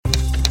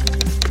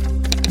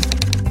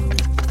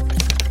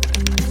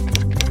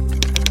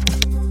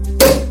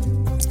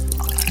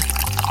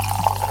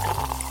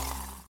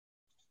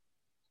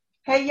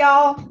Hey,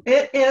 y'all.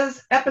 It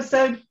is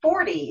episode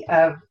 40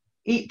 of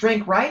Eat,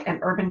 Drink, Write, an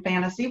Urban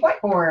Fantasy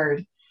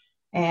Whiteboard.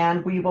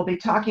 And we will be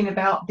talking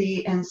about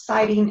the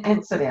inciting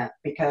incident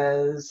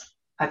because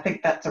I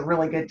think that's a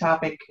really good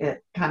topic.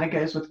 It kind of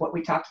goes with what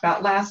we talked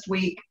about last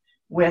week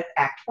with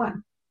Act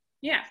 1.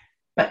 Yeah.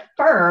 But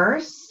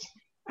first,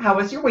 how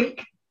was your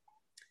week?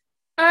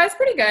 It's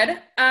pretty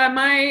good.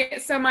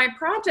 My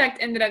project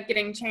ended up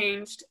getting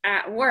changed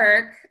at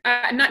work.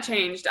 Not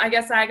changed. I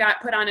guess I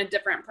got put on a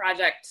different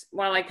project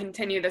while I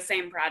continue the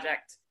same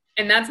project.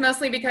 And that's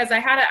mostly because I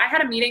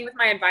had a meeting with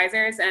my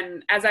advisors,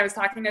 and as I was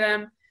talking to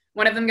them,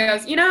 one of them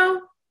goes,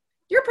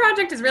 your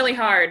project is really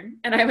hard.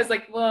 And I was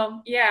like,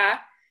 well, yeah.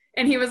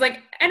 And he was like,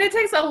 and it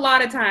takes a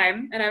lot of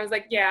time. And I was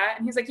like, yeah.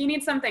 And he's like, you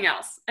need something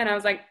else. And I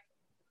was like,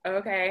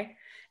 okay.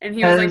 And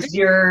he was like,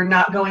 you're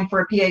not going for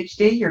a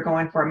PhD, you're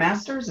going for a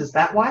master's. Is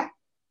that why?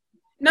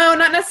 No,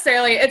 not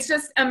necessarily. It's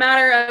just a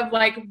matter of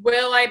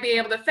will I be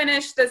able to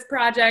finish this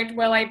project?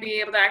 Will I be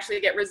able to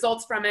actually get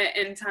results from it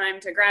in time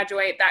to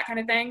graduate? That kind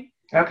of thing.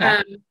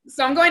 Okay.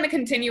 So I'm going to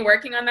continue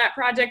working on that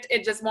project.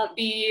 It just won't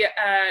be,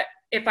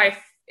 if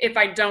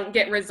I don't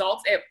get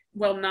results, it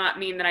will not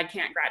mean that I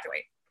can't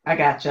graduate. I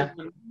gotcha.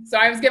 So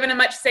I was given a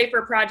much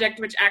safer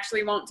project, which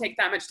actually won't take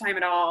that much time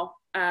at all,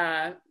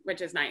 which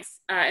is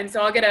nice. And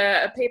so I'll get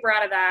a paper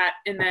out of that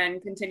and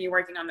then continue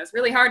working on this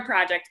really hard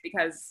project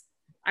because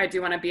I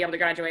do want to be able to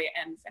graduate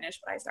and finish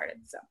what I started.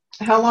 So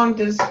how long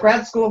does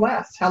grad school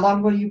last? How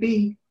long will you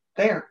be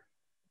there?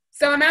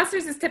 So a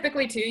master's is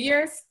typically 2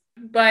 years,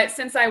 but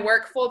since I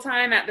work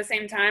full-time at the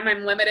same time,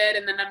 I'm limited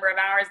in the number of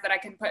hours that I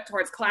can put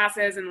towards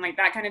classes and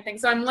that kind of thing.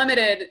 So I'm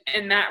limited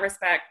in that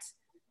respect.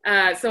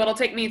 So it'll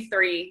take me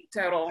 3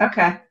 total.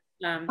 Okay.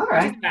 All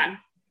right. Which is bad.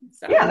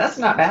 So. Yeah, that's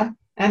not bad.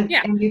 And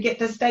you get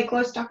to stay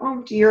close to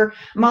home to your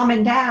mom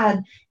and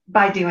dad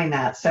by doing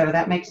that. So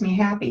that makes me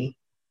happy.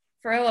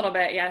 For a little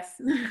bit, yes.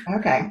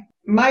 Okay.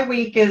 My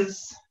week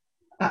is,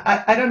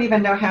 I don't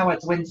even know how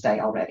it's Wednesday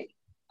already.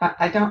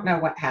 I don't know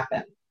what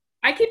happened.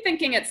 I keep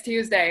thinking it's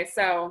Tuesday.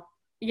 So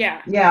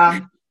yeah.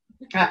 Yeah.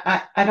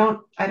 I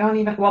don't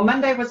even, well,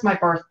 Monday was my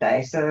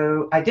birthday.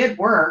 So I did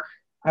work.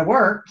 I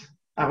worked.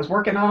 I was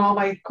working on all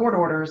my court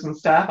orders and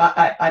stuff.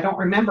 I don't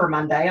remember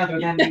Monday other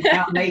than we went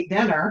out and ate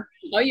dinner.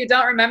 Oh, you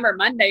don't remember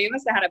Monday? You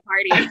must have had a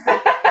party.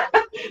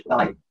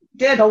 Well, I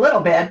did a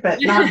little bit,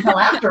 but not until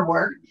after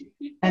work.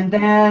 And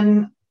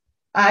then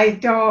I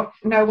don't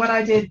know what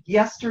I did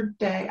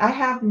yesterday. I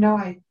have no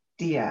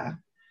idea.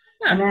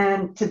 Huh. And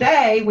then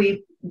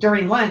today,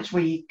 during lunch,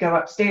 we go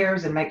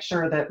upstairs and make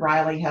sure that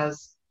Riley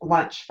has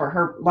lunch for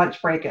her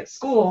lunch break at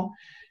school.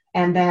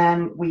 And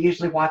then we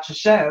usually watch a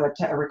show,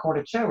 a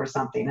recorded show or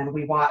something. And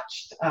we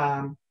watched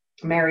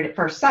Married at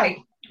First Sight,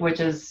 which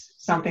is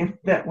something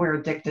that we're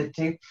addicted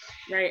to.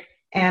 Right.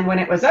 And when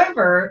it was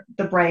over,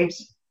 the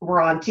Braves were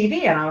on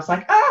TV. And I was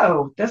like,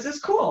 oh, this is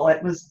cool.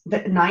 It was the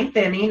 9th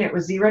inning. It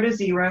was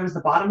 0-0. It was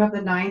the bottom of the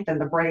 9th. And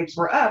the Braves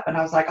were up. And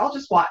I was like, I'll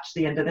just watch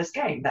the end of this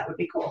game. That would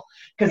be cool.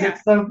 Because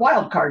it's the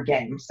wild card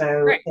game.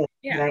 So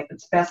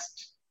it's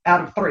best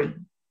out of 3.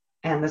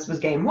 And this was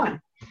game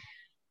 1.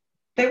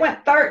 They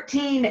went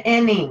 13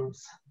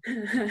 innings.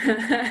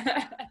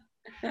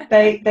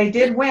 They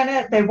did win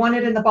it. They won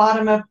it in the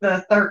bottom of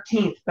the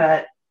 13th,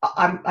 but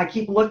I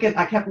kept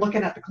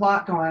looking at the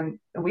clock going,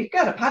 we've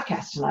got a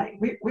podcast tonight.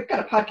 We've got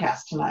a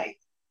podcast tonight.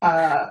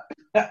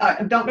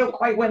 I don't know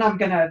quite when I'm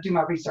going to do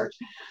my research.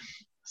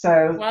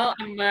 So well,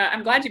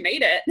 I'm glad you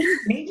made it.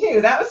 Me too.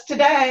 That was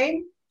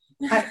today.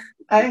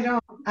 I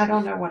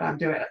don't know what I'm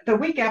doing. The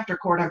week after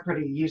court, I'm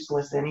pretty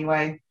useless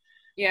anyway.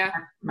 Yeah.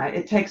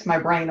 It takes my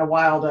brain a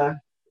while to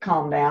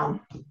calm down.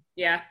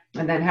 Yeah.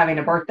 And then having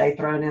a birthday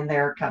thrown in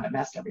there kind of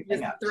messed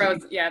everything up.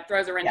 Throws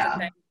a wrench in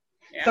things.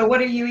 Yeah. So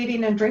what are you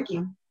eating and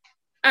drinking?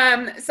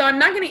 So I'm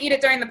not going to eat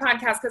it during the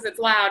podcast because it's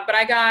loud, but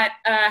I got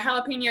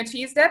jalapeno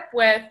cheese dip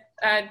with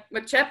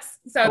chips.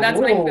 So that's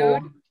my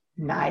food.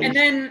 Nice. And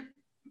then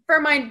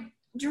for my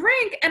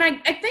drink, and I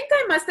think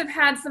I must have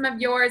had some of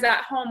yours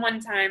at home one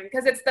time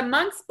because it's the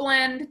Monk's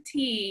Blend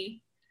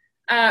tea.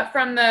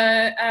 From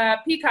the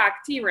Peacock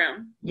Tea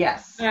Room.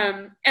 Yes.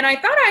 And I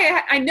thought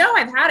I know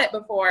I've had it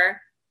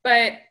before,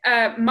 but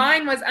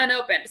mine was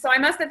unopened. So I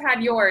must have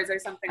had yours or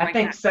something like that.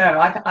 I think so.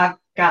 I've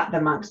got the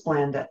Monk's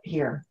Blend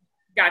here.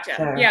 Gotcha.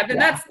 So, then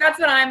that's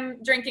what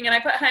I'm drinking, and I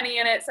put honey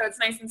in it, so it's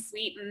nice and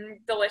sweet and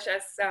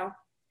delicious. So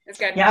it's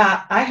good.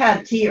 Yeah, I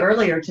had tea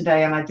earlier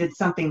today, and I did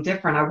something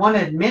different. I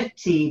wanted mint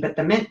tea, but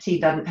the mint tea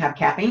doesn't have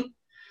caffeine.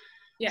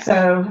 Yeah.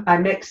 So I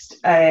mixed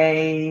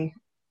a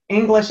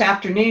English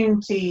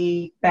afternoon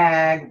tea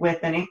bag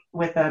with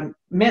a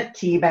mint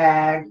tea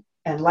bag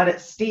and let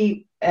it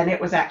steep, and it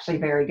was actually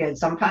very good.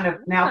 So I'm kind of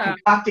now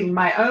concocting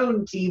my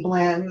own tea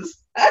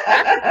blends.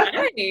 That's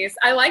nice.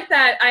 I like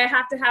that. I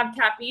have to have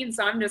caffeine,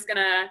 so I'm just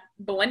gonna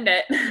blend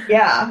it.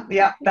 Yeah,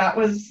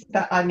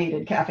 that I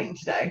needed caffeine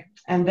today.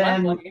 And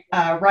then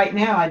right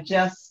now I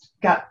just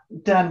got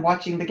done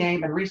watching the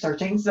game and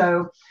researching,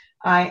 so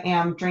I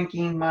am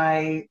drinking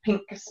my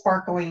pink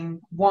sparkling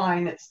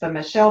wine. It's the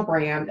Michelle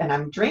brand, and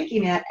I'm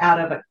drinking it out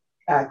of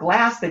a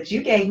glass that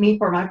you gave me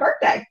for my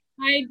birthday.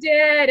 I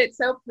did. It's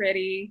so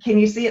pretty. Can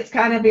you see it's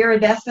kind of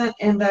iridescent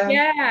in the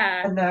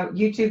Yeah.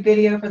 YouTube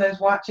video for those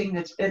watching?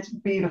 It's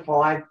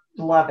beautiful. I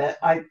love it.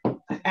 I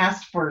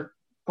asked for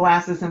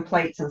glasses and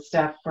plates and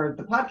stuff for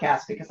the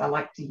podcast because I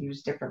like to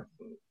use different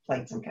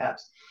plates and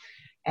cups.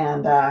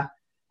 And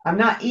I'm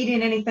not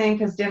eating anything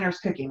because dinner's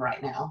cooking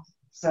right now.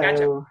 So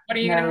Gotcha. What are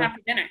you going to have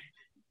for dinner?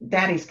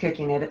 Daddy's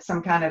cooking it. It's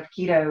some kind of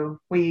keto.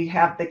 We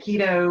have the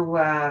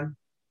keto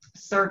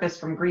service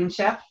from Green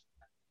Chef.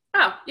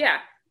 Oh, yeah.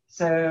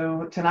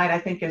 So tonight I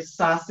think is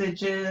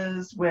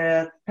sausages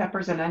with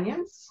peppers and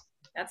onions.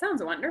 That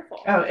sounds wonderful.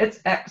 Oh, it's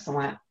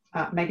excellent.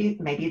 Maybe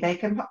they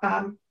can,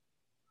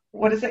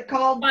 what is it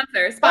called?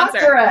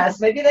 Sponsor us.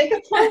 Maybe they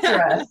can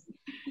sponsor us.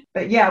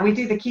 But yeah, we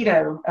do the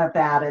keto of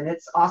that, and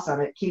it's awesome.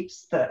 It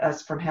keeps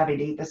us from having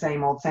to eat the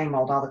same old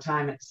all the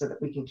time, so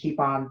that we can keep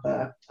on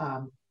the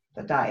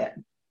diet.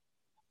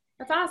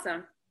 That's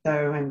awesome.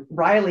 So, and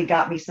Riley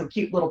got me some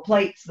cute little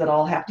plates that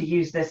I'll have to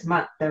use this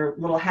month. They're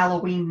little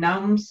Halloween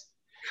gnomes.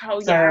 Oh,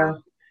 yeah.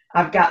 So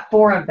I've got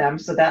 4 of them.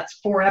 So that's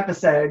 4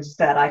 episodes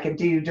that I can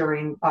do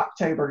during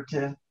October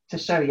to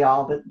show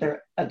y'all that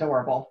they're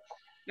adorable.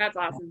 That's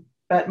awesome.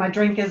 But my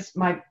drink is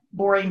my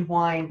boring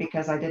wine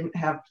because I didn't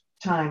have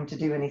time to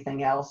do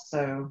anything else.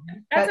 So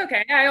that's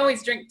okay. I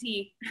always drink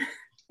tea.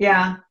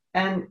 Yeah.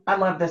 And I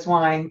love this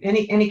wine.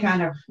 Any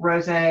kind of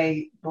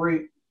rosé,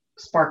 brut,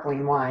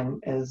 sparkling wine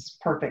is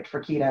perfect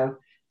for keto.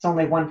 It's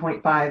only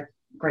 1.5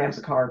 grams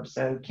of carbs,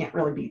 so can't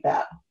really beat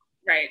that.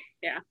 Right.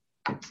 Yeah.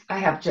 I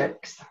have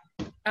jokes.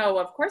 Oh,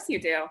 of course you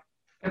do.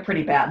 They're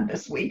pretty bad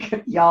this week.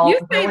 Y'all. You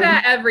say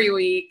that every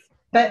week.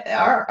 But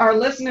our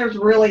listeners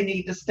really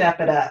need to step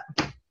it up.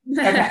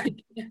 Okay.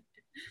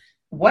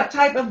 What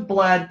type of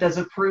blood does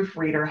a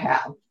proofreader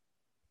have?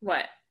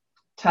 What?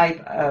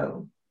 Type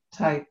O.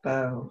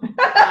 Typo.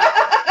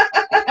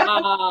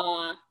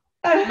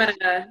 I'm going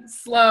to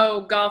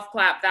slow golf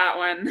clap that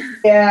one.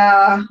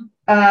 Yeah.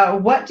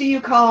 What do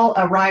you call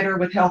a writer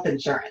with health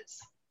insurance?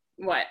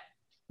 What?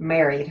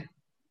 Married.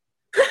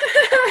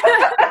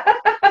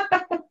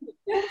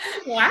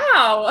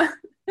 Wow.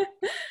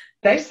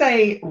 They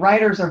say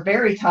writers are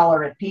very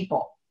tolerant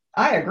people.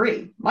 I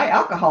agree. My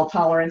alcohol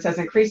tolerance has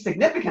increased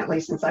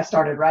significantly since I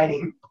started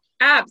writing.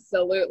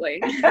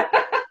 Absolutely.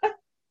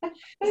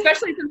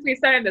 Especially since we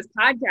started this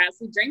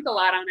podcast, we drink a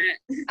lot on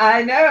it.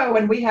 I know.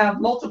 When we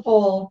have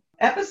multiple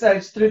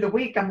episodes through the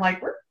week, I'm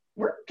like,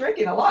 we're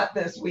drinking a lot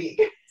this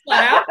week.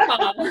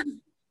 Alcohol.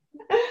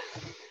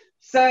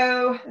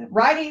 So,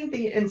 writing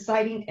the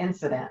inciting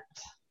incident.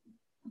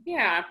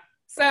 Yeah.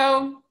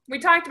 So we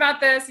talked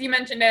about this. You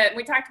mentioned it.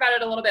 We talked about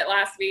it a little bit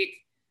last week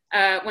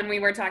when we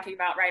were talking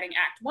about writing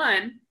Act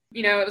 1.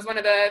 You know, it was one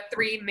of the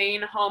 3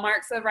 main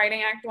hallmarks of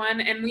writing Act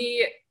 1. And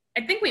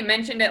I think we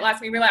mentioned it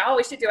last week. We were like, oh,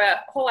 we should do a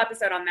whole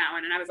episode on that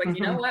one. And I was like,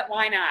 you know what?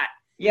 Why not?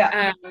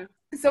 Yeah.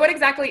 So what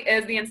exactly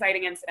is the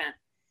inciting incident?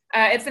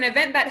 It's an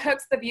event that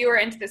hooks the viewer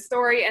into the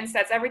story and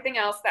sets everything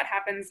else that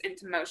happens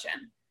into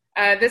motion.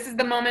 This is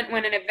the moment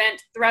when an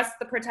event thrusts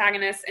the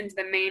protagonist into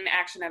the main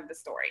action of the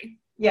story.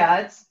 Yeah,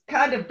 it's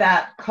kind of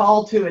that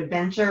call to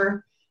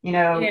adventure. You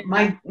know, yeah.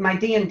 my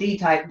D&D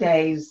type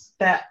days,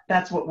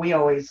 that's what we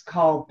always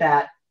called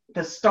that,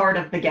 the start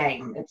of the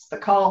game. It's the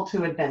call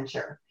to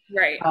adventure.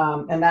 Right.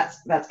 And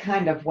that's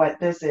kind of what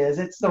this is.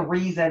 It's the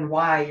reason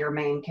why your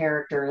main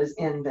character is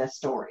in this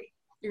story.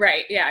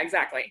 Right. Yeah,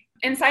 exactly.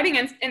 Inciting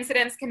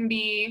incidents can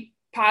be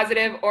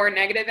positive or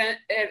negative.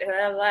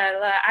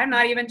 I'm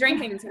not even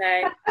drinking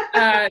today.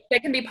 They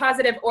can be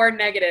positive or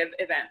negative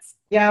events.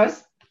 Yeah, I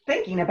was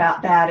thinking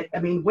about that. I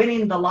mean,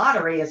 winning the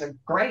lottery is a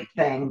great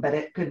thing, but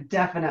it could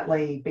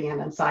definitely be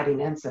an inciting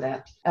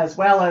incident, as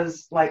well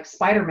as like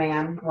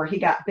Spider-Man, where he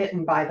got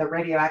bitten by the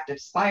radioactive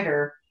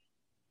spider.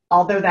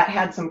 Although that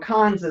had some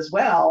cons as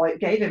well, it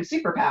gave him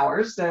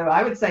superpowers. So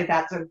I would say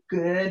that's a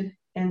good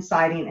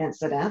inciting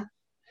incident.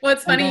 Well,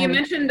 it's funny, you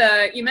mentioned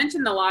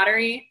the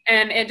lottery,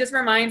 and it just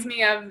reminds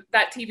me of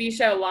that TV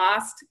show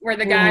Lost, where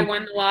the guy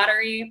won the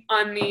lottery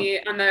on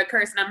the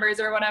cursed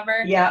numbers or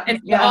whatever. Yeah. And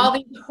all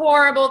these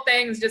horrible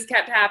things just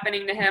kept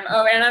happening to him.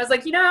 Oh, and I was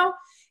like, you know,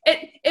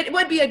 it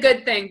would be a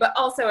good thing, but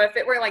also if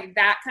it were like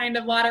that kind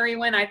of lottery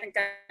win, I think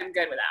I'm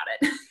good without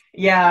it.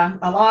 Yeah,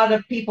 a lot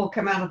of people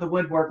come out of the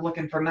woodwork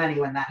looking for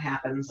money when that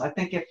happens. I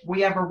think if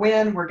we ever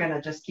win, we're going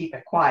to just keep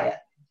it quiet.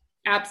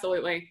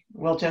 Absolutely.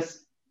 We'll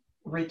just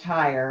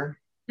retire.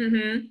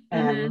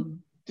 And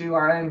do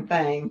our own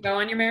thing.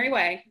 Go on your merry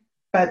way.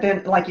 But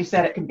then, like you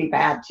said, it can be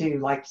bad too,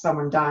 like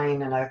someone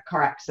dying in a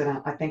car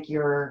accident. I think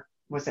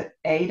was it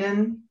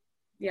Aiden?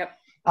 Yep.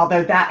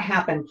 Although that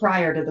happened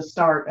prior to the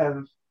start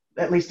of,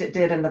 at least it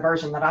did in the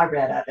version that I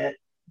read of it.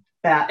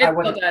 That it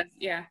still does,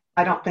 yeah.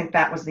 I don't think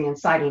that was the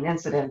inciting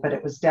incident, but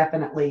it was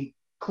definitely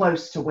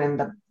close to when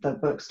the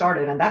book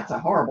started, and that's a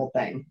horrible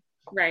thing.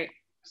 Right.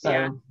 So.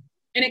 Yeah.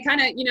 And it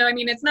kind of, you know, I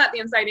mean, it's not the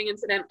inciting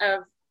incident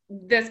of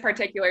this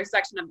particular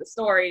section of the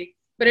story,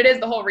 but it is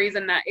the whole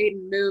reason that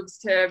Aiden moves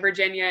to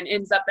Virginia and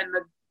ends up in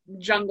the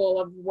jungle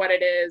of what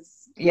it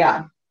is.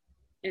 Yeah.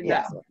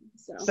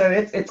 So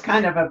it's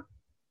kind of a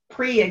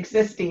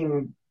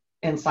pre-existing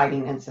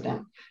inciting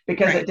incident,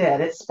 because it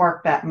did. It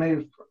sparked that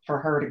move for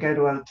her to go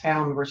to a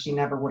town where she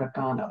never would have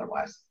gone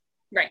otherwise.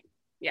 Right.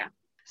 Yeah.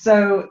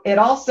 So it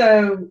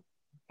also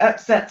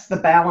upsets the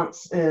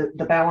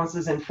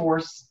balances in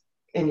force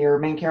in your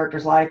main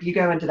character's life. You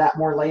go into that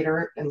more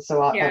later, and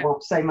so I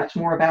won't say much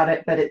more about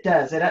it, but it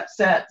does. It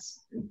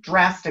upsets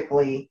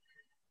drastically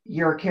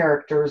your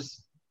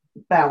character's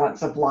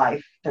balance of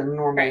life, their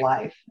normal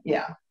life.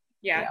 Yeah.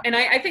 And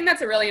I think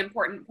that's a really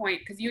important point,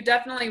 because you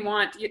definitely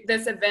want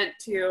this event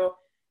to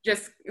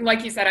just,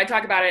 like you said, I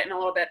talk about it in a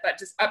little bit, but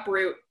just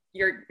uproot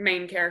your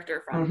main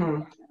character from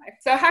life.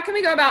 So how can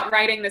we go about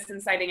writing this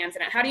inciting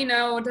incident? How do you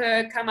know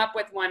to come up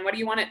with one? What do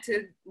you want it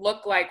to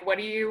look like? What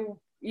do you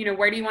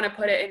where do you want to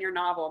put it in your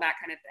novel? That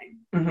kind of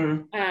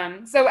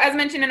thing. So as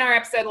mentioned in our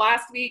episode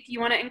last week, you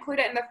want to include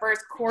it in the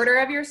first quarter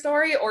of your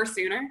story or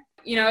sooner.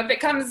 If it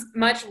comes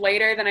much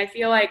later, then I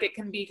feel like it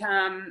can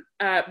become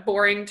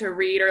boring to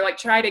read, or like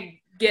try to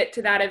get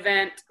to that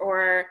event,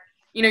 or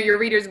your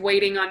reader's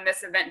waiting on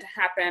this event to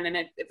happen, and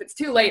if it's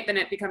too late, then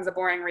it becomes a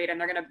boring read,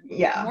 and they're going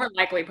to more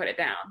likely put it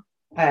down.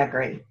 I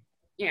agree.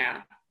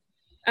 Yeah.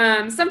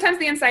 Sometimes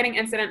the inciting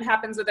incident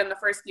happens within the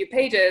first few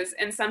pages,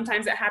 and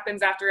sometimes it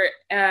happens after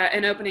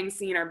an opening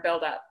scene or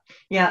build up.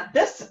 Yeah,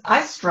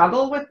 I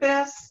struggle with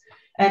this,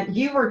 and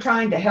you were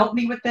trying to help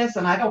me with this,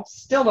 and I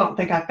still don't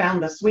think I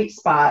found the sweet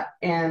spot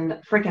in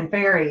Frickin'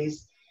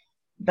 Fairies.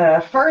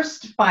 The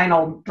first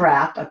final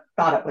draft, I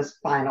thought it was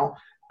final.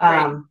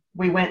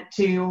 We went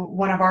to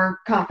one of our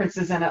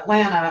conferences in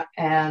Atlanta,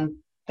 and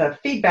the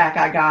feedback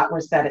I got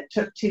was that it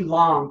took too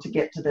long to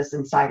get to this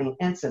inciting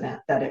incident,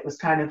 that it was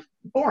kind of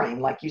boring,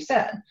 like you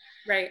said.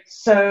 Right.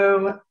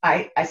 So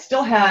I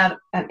still had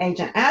an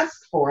agent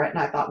ask for it, and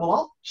I thought, well,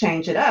 I'll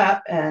change it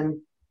up. And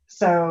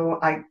so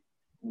I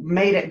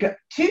made it go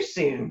too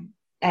soon,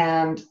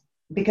 and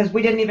because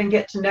we didn't even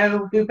get to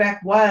know who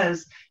Beck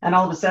was, and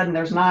all of a sudden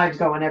there's knives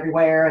going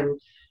everywhere, and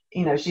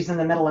she's in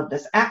the middle of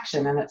this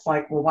action, and it's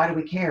like, well, why do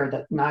we care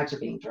that knives are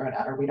being thrown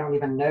at her? We don't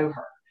even know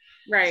her.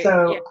 Right.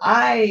 So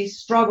I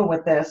struggle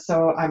with this.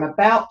 So I'm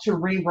about to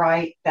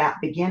rewrite that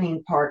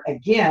beginning part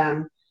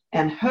again,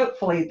 and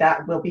hopefully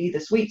that will be the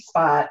sweet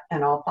spot,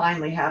 and I'll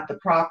finally have the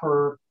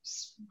proper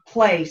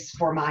place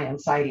for my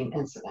inciting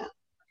incident.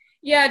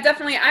 Yeah,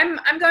 definitely. I'm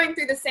going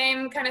through the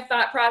same kind of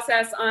thought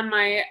process on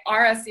my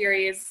Aura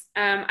series.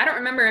 I don't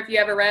remember if you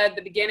ever read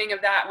the beginning of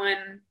that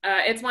one.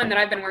 It's one that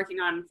I've been working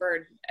on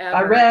for.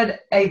 I read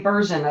a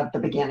version of the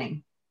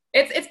beginning.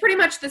 It's pretty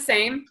much the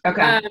same.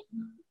 Okay.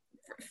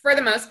 For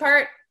the most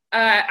part,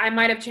 I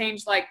might have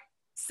changed like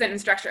sentence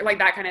structure, like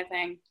that kind of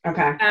thing.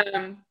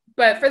 Okay.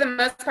 But for the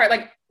most part,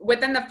 like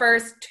within the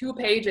first 2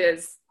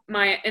 pages,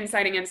 my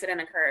inciting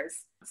incident occurs.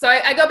 So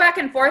I go back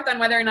and forth on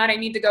whether or not I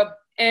need to go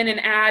in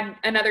and add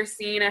another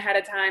scene ahead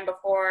of time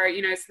before,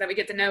 so that we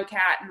get to know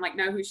Kat and like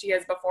know who she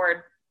is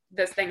before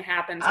this thing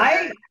happens.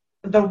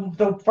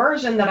 The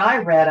version that I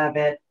read of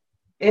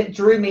it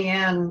drew me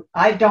in.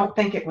 I don't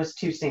think it was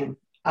too soon.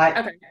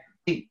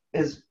 She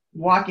is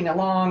walking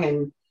along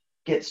and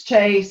gets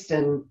chased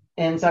and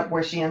ends up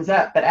where she ends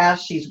up. But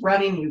as she's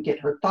running, you get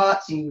her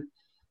thoughts.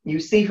 You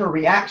see her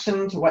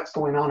reaction to what's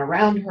going on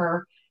around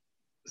her.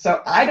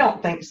 So I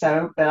don't think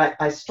so, but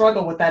I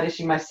struggle with that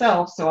issue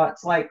myself. So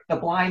it's like the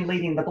blind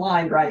leading the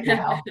blind right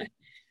now.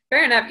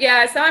 Fair enough.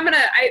 Yeah. So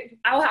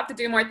I'll have to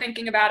do more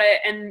thinking about it.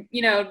 And,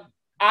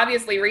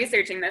 obviously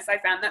researching this, I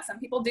found that some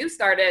people do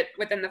start it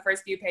within the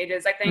first few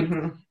pages. I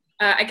think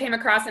I came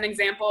across an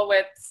example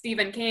with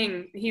Stephen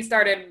King. He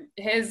started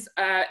his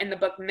in the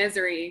book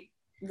Misery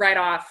right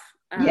off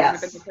within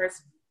the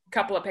first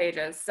couple of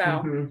pages.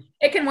 So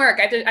it can work.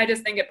 I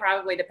just think it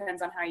probably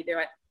depends on how you do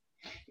it.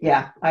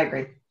 Yeah, I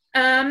agree.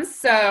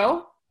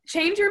 So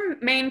change your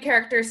main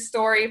character's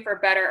story for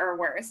better or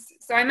worse.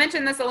 So I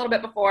mentioned this a little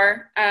bit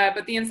before,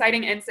 but the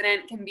inciting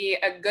incident can be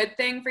a good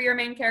thing for your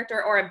main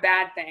character or a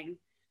bad thing.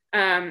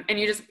 And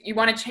you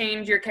want to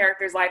change your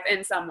character's life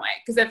in some way.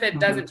 Because if it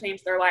doesn't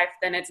change their life,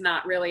 then it's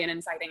not really an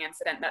inciting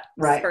incident that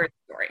spurs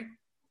the story.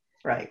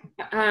 Right.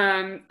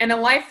 And a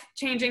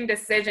life-changing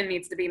decision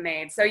needs to be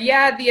made. So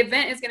yeah, the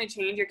event is going to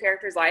change your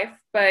character's life,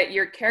 but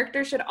your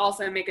character should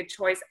also make a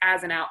choice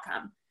as an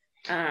outcome.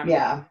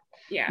 Yeah.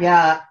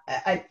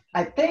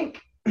 I think,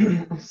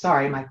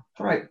 sorry, my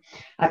throat.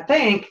 I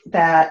think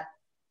that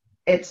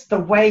it's the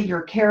way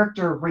your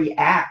character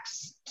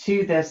reacts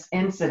to this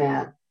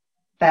incident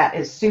that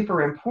is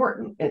super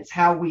important. It's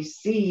how we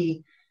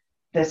see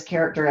this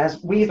character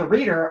as we, the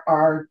reader,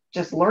 are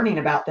just learning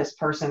about this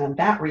person, and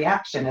that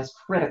reaction is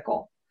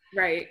critical.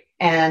 Right.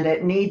 And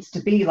it needs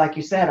to be, like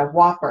you said, a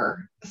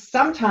whopper.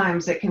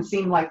 Sometimes it can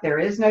seem like there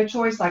is no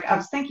choice. Like I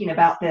was thinking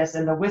about this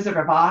in The Wizard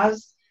of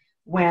Oz,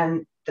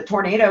 when the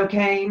tornado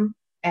came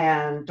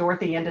and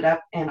Dorothy ended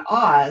up in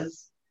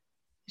Oz.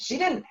 She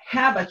didn't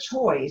have a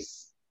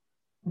choice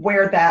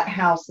where that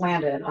house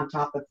landed on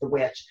top of the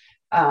witch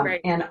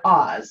in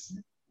Oz.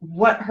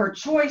 What her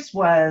choice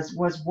was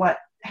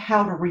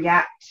how to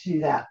react to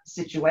that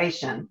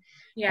situation.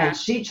 Yeah. And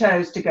she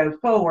chose to go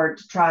forward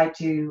to try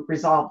to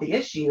resolve the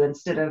issue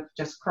instead of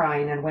just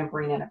crying and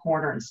whimpering in a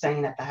corner and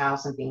staying at the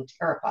house and being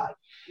terrified.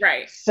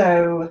 Right.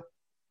 So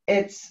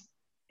it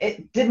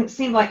didn't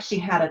seem like she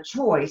had a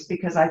choice,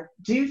 because I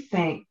do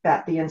think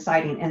that the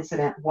inciting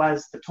incident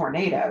was the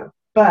tornado,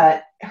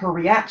 but her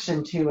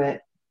reaction to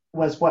it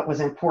was what was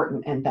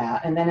important in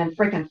that. And then in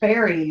Freaking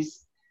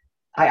Fairies,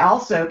 I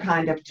also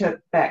kind of took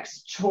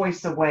Beck's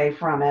choice away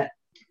from it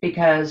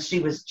because she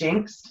was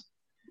jinxed.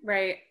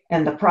 Right.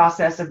 In the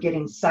process of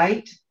getting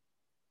sight.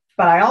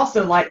 But I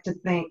also like to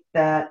think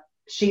that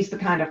she's the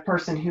kind of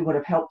person who would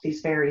have helped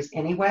these fairies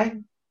anyway.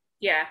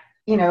 Yeah.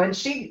 You know, and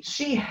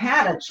she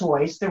had a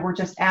choice. There were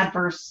just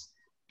adverse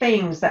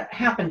things that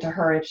happen to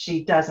her if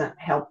she doesn't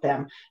help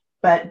them.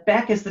 But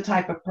Beck is the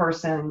type of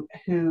person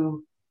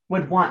who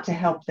would want to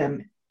help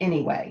them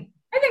anyway.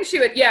 I think she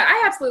would. Yeah,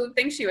 I absolutely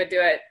think she would do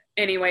it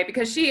anyway,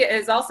 because she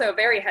is also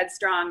very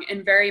headstrong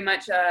and very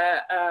much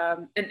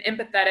an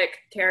empathetic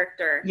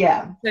character.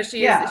 Yeah. So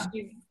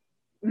she's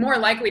more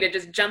likely to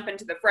just jump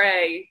into the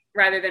fray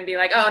rather than be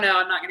like, oh no,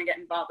 I'm not going to get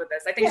involved with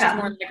this. I think she's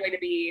more likely to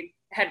be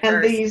head first.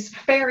 And these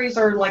fairies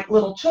are like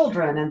little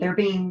children and they're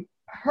being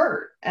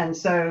hurt. And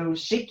so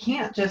she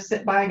can't just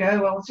sit by and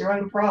go, well, it's your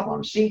own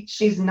problem.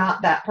 She's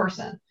not that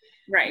person.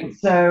 Right. And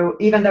so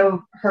even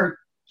though her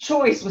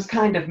choice was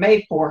kind of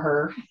made for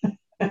her,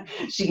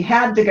 she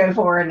had to go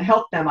for and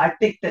help them. I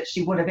think that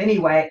she would have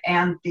anyway.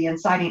 And the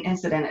inciting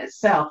incident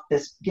itself,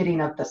 this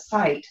getting of the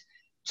sight,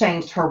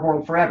 changed her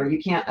world forever.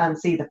 You can't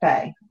unsee the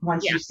Fae.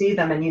 Once you see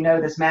them and you know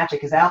this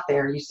magic is out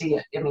there, you see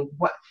it. I mean,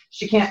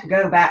 she can't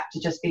go back to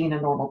just being a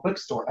normal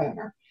bookstore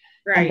owner.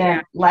 Right. And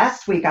then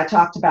last week I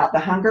talked about The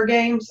Hunger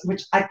Games,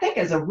 which I think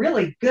is a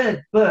really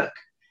good book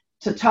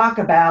to talk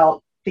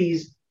about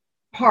these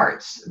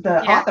parts.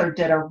 The author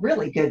did a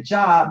really good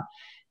job.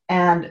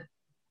 And,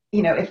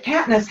 you know, if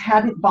Katniss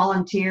hadn't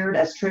volunteered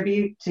as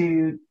tribute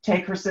to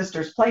take her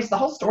sister's place, the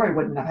whole story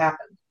wouldn't have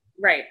happened.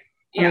 Right.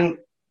 Yeah. I mean,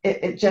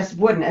 it just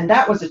wouldn't. And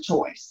that was a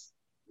choice.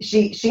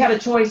 She had a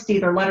choice to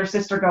either let her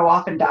sister go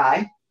off and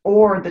die,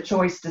 or the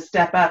choice to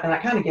step up. And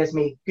that kind of gives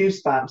me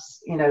goosebumps,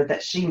 you know,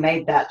 that she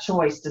made that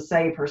choice to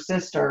save her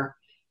sister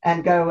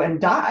and go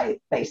and die,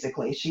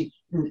 basically.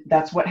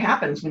 That's what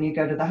happens when you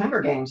go to the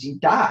Hunger Games. You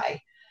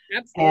die.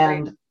 Absolutely.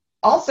 And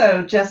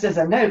also, just as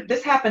a note,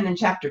 this happened in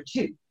chapter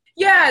 2.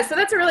 Yeah, so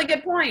that's a really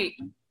good point.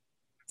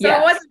 So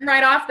it wasn't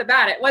right off the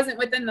bat. It wasn't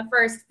within the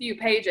first few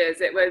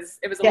pages. It was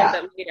a little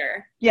bit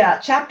later. Yeah,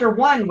 chapter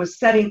 1 was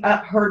setting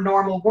up her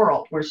normal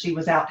world, where she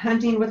was out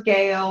hunting with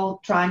Gale,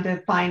 trying to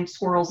find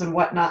squirrels and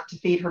whatnot to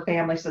feed her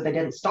family so they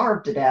didn't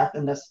starve to death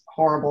in this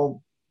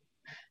horrible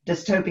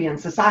dystopian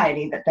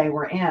society that they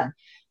were in.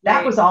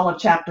 That was all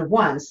of chapter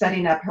 1,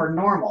 setting up her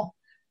normal.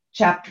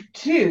 Chapter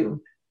 2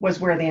 was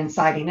where the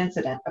inciting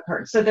incident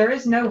occurred. So there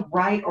is no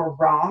right or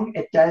wrong.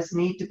 It does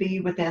need to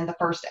be within the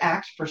first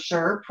act for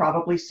sure,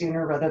 probably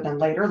sooner rather than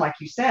later, like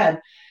you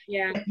said.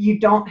 Yeah. You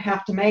don't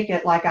have to make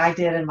it like I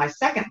did in my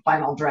second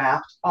final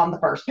draft on the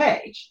first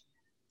page.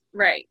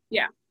 Right,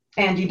 yeah.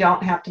 And you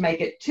don't have to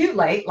make it too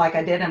late like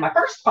I did in my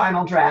first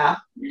final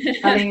draft.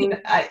 I mean,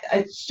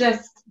 it's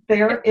just,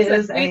 there is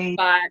a sweet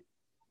spot.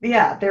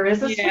 Yeah, there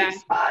is a sweet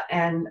spot.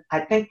 And I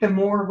think the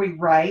more we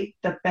write,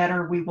 the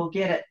better we will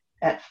get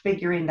at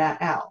figuring that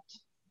out.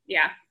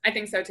 Yeah, I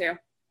think so too.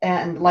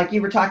 And like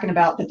you were talking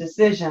about the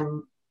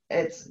decision,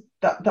 it's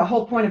the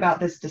whole point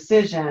about this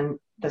decision,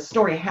 the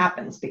story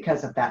happens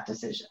because of that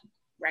decision.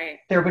 Right.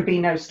 There would be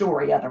no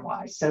story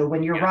otherwise. So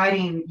when you're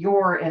writing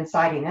your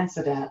inciting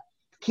incident,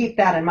 keep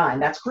that in mind.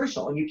 That's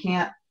crucial.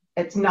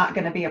 It's not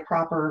going to be a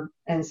proper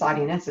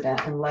inciting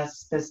incident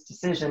unless this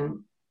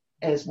decision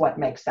is what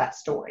makes that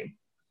story.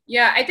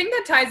 Yeah, I think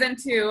that ties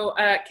into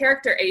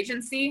character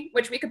agency,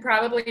 which we could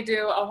probably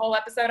do a whole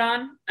episode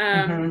on,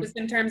 just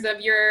in terms of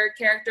your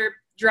character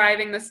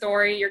driving the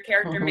story, your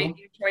character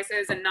making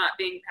choices and not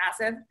being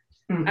passive.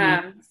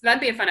 So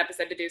that'd be a fun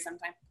episode to do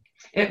sometime.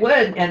 It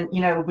would. And,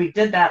 you know, we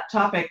did that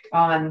topic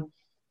on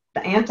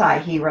the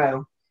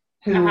anti-hero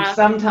who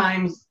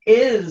sometimes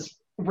is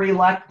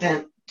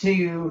reluctant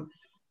to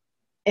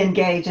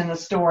engage in the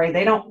story.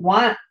 They don't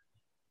want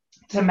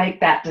to make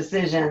that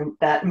decision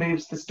that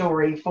moves the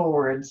story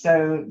forward.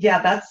 So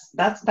yeah,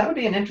 that would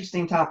be an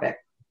interesting topic.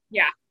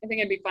 Yeah, I think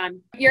it'd be fun.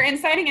 Your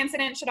inciting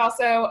incident should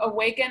also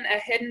awaken a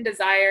hidden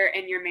desire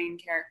in your main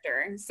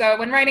character. So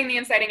when writing the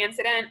inciting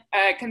incident,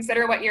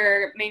 consider what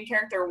your main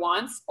character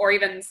wants, or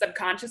even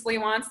subconsciously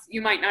wants. They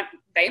might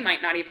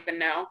not even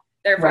know.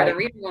 Therefore, the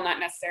reader will not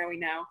necessarily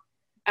know.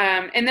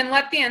 And then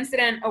let the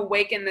incident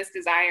awaken this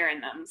desire in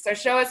them. So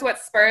show us what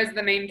spurs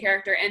the main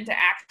character into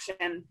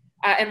action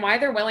and why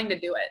they're willing to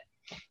do it.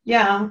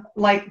 Yeah,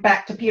 like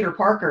back to Peter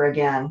Parker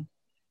again.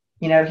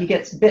 You know, he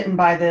gets bitten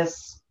by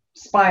this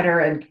spider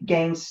and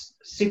gains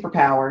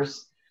superpowers.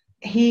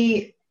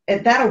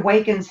 That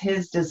awakens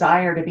his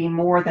desire to be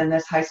more than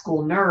this high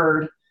school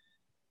nerd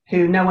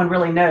who no one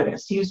really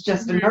noticed. He was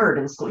just a nerd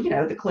in school, you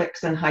know, the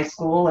cliques in high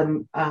school,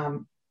 and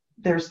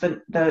there's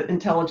the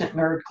intelligent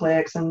nerd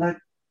cliques and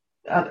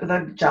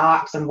the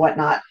jocks and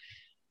whatnot.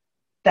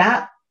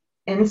 That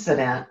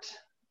incident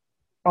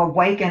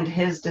awakened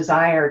his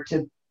desire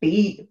to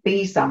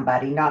be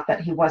somebody, not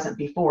that he wasn't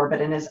before,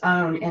 but in his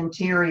own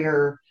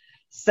interior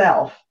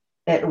self,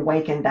 it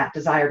awakened that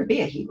desire to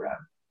be a hero.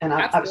 And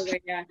I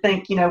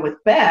think,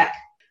 with Beck,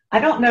 I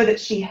don't know that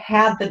she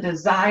had the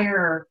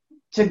desire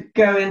to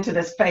go into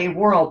this Fae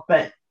world,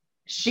 but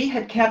she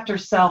had kept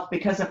herself,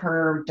 because of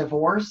her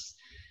divorce,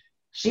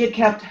 she had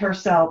kept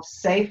herself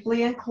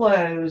safely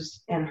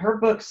enclosed in her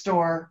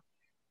bookstore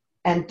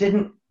and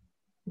didn't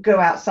go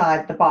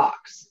outside the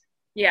box.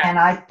 Yeah. And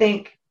I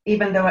think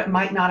even though it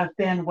might not have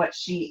been what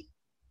she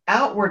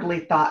outwardly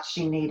thought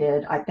she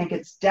needed, I think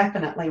it's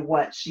definitely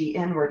what she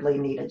inwardly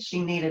needed.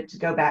 She needed to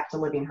go back to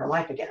living her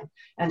life again.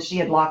 And she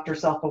had locked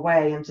herself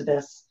away into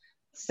this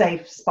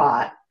safe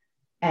spot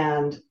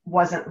and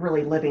wasn't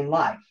really living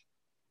life.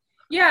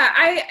 Yeah,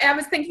 I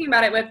was thinking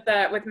about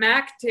it with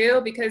Mac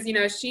too, because,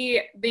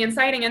 the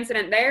inciting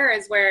incident there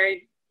is where,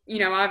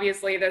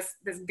 obviously this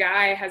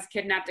guy has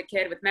kidnapped a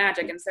kid with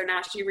magic. And so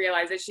now she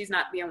realizes she's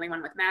not the only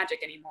one with magic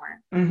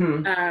anymore.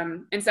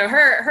 Mm-hmm. And so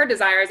her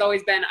desire has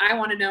always been, I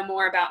want to know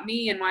more about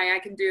me and why I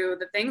can do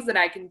the things that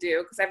I can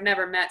do, because I've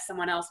never met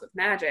someone else with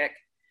magic.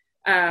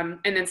 And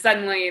then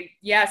suddenly,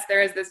 yes,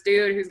 there is this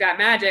dude who's got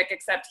magic,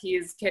 except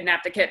he's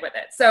kidnapped a kid with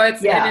it. So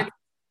it's,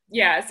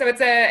 so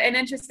it's an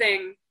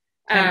interesting.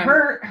 And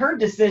her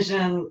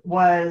decision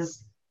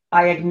was,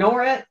 I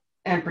ignore it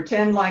and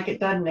pretend like it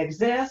doesn't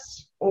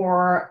exist,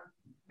 or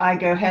I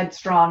go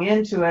headstrong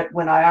into it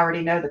when I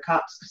already know the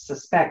cops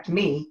suspect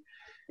me.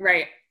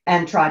 Right.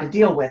 And try to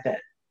deal with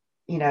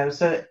it.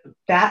 So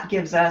that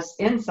gives us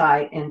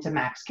insight into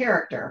Mac's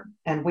character.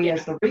 And we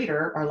as the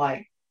reader are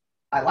like,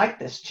 I like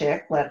this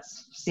chick.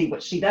 Let's see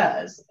what she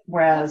does.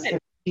 Whereas if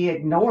she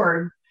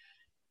ignored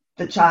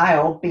the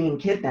child being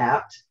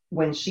kidnapped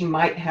when she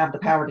might have the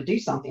power to do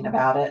something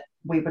about it,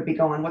 we would be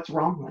going, what's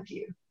wrong with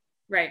you?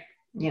 Right.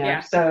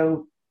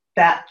 So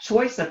that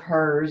choice of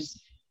hers,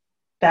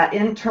 that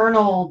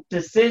internal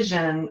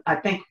decision, I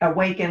think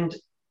awakened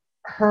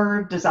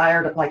her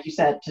desire to, like you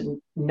said,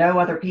 to know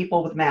other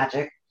people with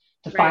magic,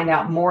 to find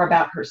out more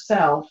about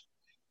herself.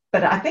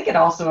 But I think it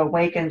also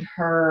awakened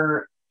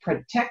her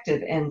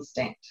protective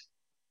instinct.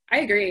 I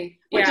agree.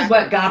 Which is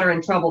what got her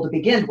in trouble to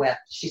begin with.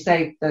 She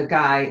saved the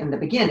guy in the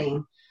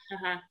beginning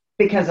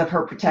because of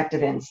her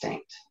protective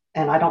instinct.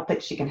 And I don't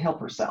think she can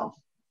help herself.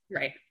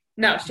 Right.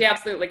 No, she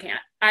absolutely can't.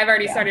 I've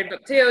already started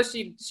book 2.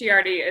 She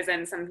already is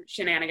in some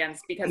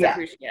shenanigans because of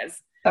who she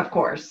is. Of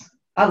course.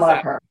 I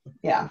love her.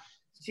 Yeah.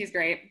 She's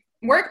great.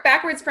 Work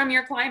backwards from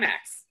your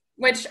climax,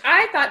 which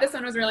I thought this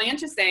one was really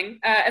interesting,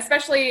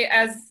 especially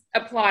as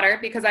a plotter,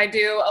 because I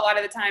do a lot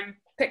of the time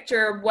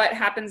picture what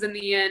happens in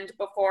the end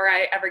before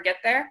I ever get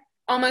there.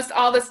 Almost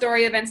all the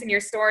story events in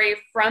your story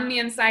from the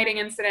inciting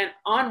incident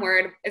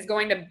onward is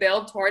going to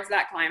build towards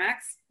that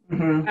climax.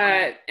 Mm-hmm.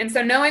 And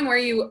so knowing where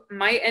you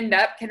might end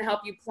up can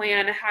help you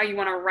plan how you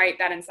want to write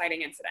that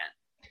inciting incident.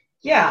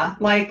 Yeah.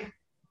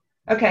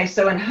 Okay,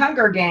 so in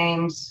Hunger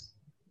Games,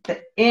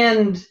 the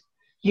end,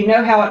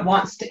 how it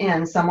wants to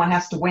end. Someone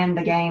has to win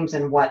the games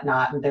and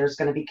whatnot, and there's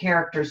going to be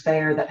characters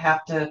there that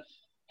have to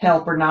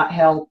help or not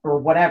help or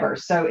whatever.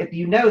 So if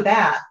you know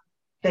that,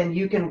 then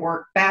you can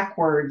work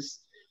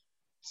backwards.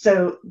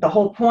 So the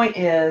whole point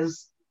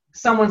is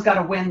someone's got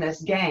to win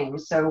this game.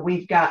 So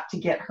we've got to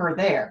get her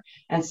there.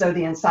 And so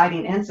the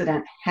inciting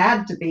incident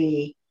had to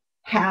be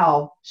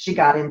how she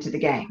got into the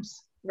games.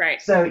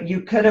 Right. So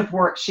you could have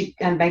worked,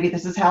 and maybe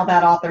this is how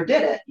that author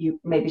did it.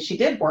 Maybe she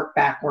did work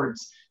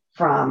backwards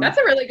from. That's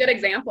a really good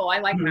example. I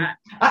like that.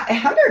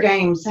 Hunger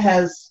Games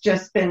has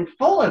just been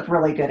full of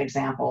really good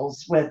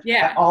examples with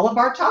all of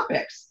our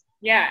topics.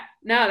 Yeah.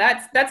 No,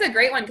 that's a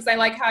great one, because I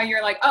like how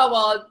you're like, oh,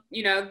 well,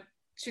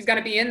 she's got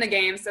to be in the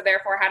game, so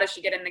therefore how does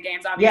she get in the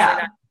games?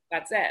 Obviously,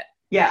 that's it.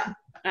 Yeah.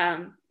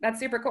 That's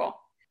super cool.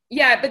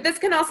 Yeah, but this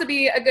can also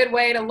be a good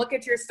way to look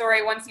at your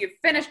story once you've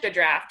finished a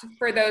draft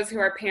for those who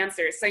are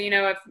pantsers. So,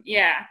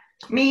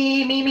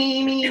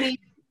 Me.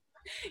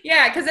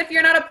 Yeah, because if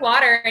you're not a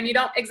plotter and you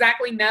don't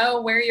exactly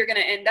know where you're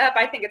going to end up,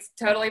 I think it's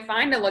totally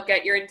fine to look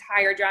at your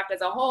entire draft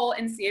as a whole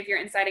and see if your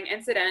inciting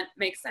incident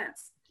makes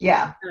sense.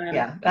 Yeah,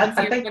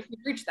 I think if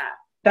you've reached that.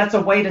 That's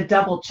a way to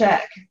double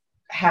check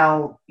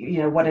how,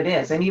 what it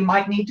is. And you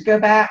might need to go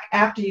back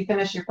after you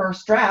finish your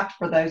first draft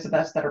for those of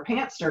us that are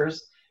pantsers,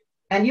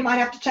 and you might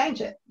have to change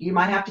it. You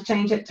might have to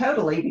change it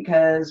totally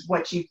because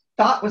what you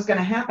thought was going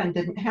to happen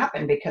didn't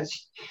happen,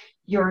 because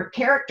your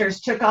characters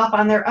took off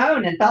on their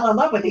own and fell in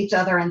love with each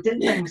other and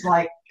did things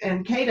like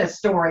in Kata's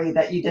story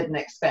that you didn't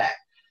expect.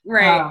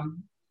 Right.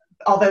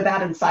 Although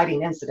that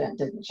inciting incident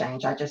didn't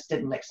change. I just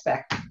didn't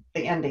expect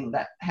the ending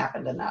that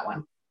happened in that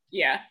one.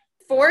 Yeah.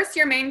 Force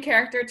your main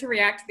character to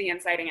react to the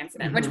inciting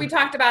incident, which we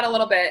talked about a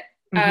little bit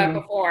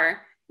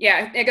before.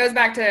 Yeah, it goes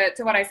back to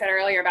what I said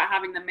earlier about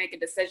having them make a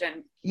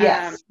decision.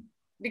 Yes.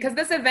 Because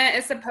this event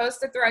is supposed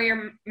to throw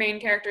your main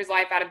character's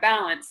life out of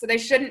balance. So they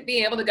shouldn't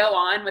be able to go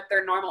on with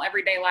their normal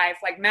everyday life.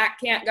 Like Mac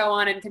can't go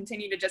on and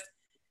continue to just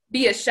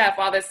be a chef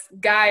while this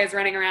guy is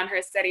running around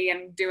her city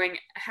and doing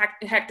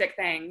hectic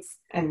things.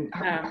 And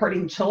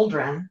hurting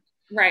children.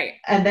 Right.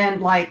 And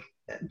then like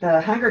the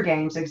Hunger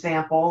Games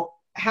example,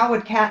 how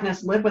would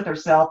Katniss live with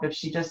herself if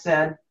she just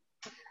said,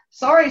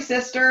 sorry,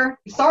 sister,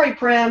 sorry,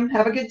 Prim,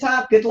 have a good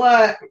time, good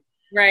luck.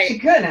 Right. She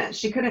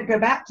couldn't go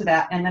back to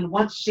that. And then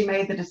once she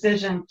made the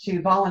decision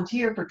to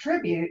volunteer for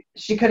tribute,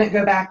 she couldn't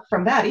go back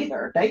from that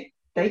either.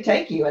 They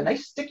take you and they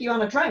stick you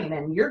on a train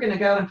and you're going to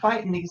go and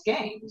fight in these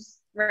games.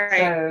 Right.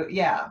 So,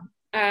 yeah.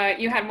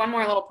 You had one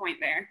more little point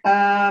there.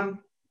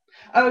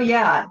 Oh,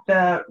 yeah.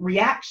 The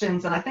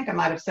reactions, and I think I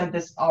might have said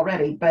this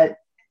already, but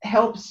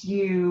helps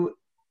you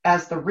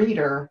as the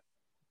reader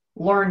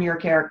learn your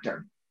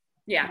character.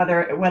 Yeah.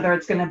 Whether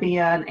it's going to be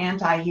an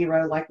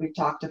anti-hero like we've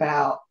talked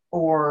about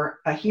or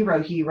a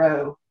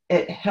hero,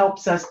 it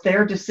helps us,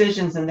 their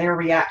decisions and their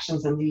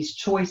reactions and these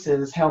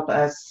choices help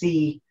us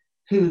see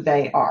who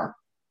they are.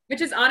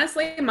 Which is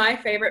honestly my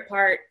favorite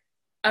part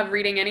of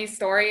reading any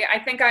story. I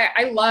think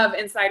I love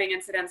inciting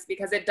incidents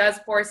because it does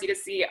force you to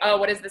see, oh,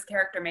 what is this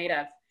character made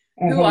of?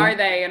 Mm-hmm. Who are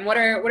they? And what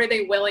are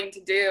they willing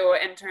to do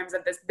in terms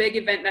of this big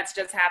event that's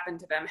just happened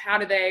to them? How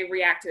do they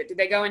react to it? Do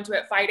they go into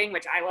it fighting,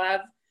 which I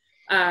love?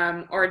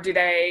 Or do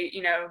they,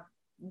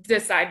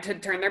 decide to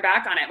turn their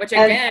back on it, which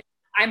again,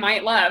 I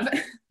might love.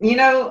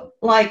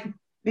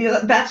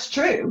 That's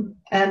true.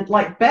 And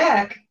like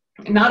Beck,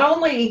 not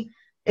only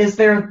is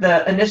there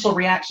the initial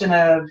reaction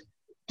of,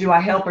 do I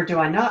help or do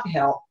I not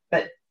help?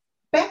 But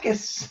Beck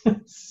is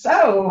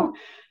so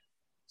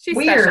She's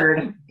weird.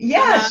 Special.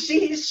 Yeah,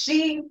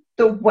 she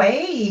the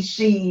way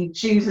she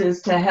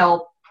chooses to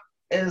help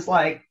is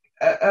like,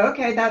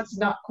 okay, that's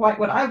not quite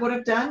what I would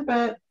have done,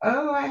 but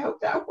I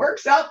hope that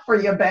works out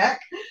for you, Beck.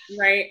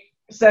 Right.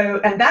 So,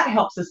 and that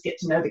helps us get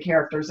to know the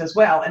characters as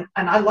well. And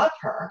I love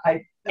her.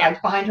 I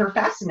find her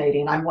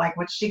fascinating. I'm like,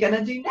 what's she going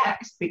to do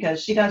next?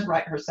 Because she does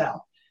write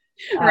herself.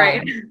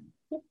 Right.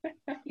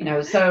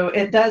 So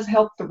it does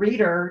help the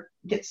reader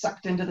get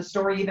sucked into the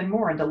story even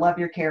more and to love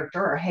your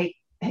character or hate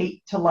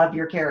to love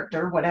your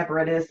character, whatever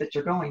it is that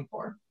you're going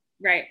for.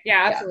 Right.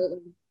 Yeah,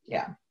 absolutely.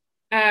 Yeah.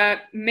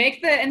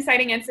 Make the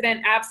inciting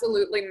incident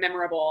absolutely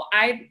memorable.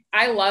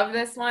 I love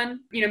this one.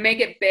 Make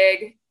it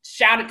big.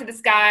 Shout it to the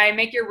sky,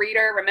 make your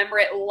reader remember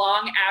it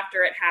long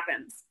after it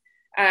happens.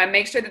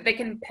 Make sure that they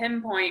can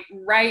pinpoint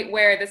right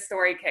where the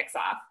story kicks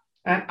off.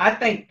 And I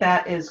think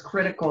that is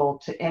critical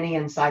to any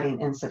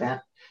inciting incident.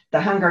 The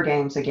Hunger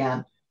Games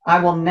again. I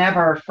will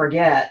never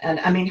forget. And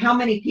I mean, how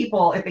many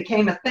people, it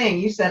became a thing.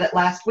 You said it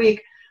last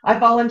week. I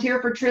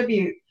volunteer for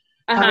tribute.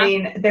 Uh-huh. I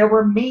mean, there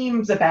were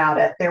memes about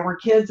it. There were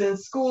kids in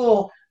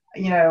school,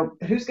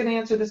 who's going to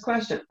answer this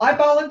question? I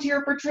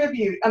volunteer for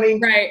tribute. I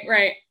mean,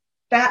 right.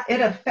 That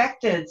it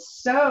affected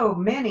so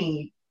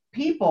many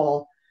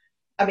people.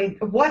 I mean,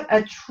 what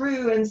a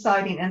true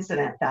inciting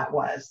incident that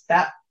was.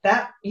 That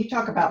you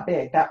talk about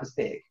big, that was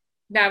big.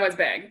 That was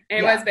big.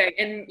 It was big.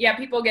 And yeah,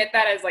 people get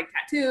that as like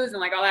tattoos and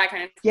like all that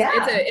kind of stuff. Yeah.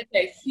 It's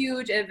a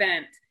huge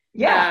event.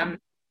 Yeah.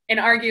 And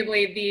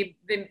arguably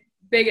the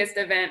biggest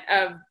event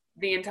of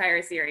the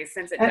entire series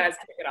since it does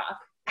kick it off.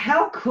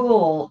 How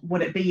cool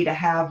would it be to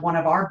have one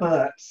of our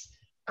books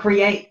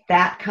create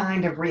that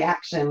kind of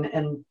reaction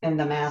in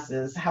the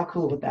masses? How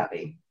cool would that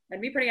be?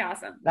 That'd be pretty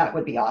awesome. That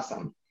would be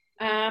awesome.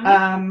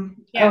 Yeah.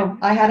 Oh,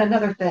 I had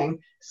another thing.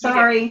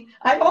 Sorry.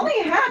 I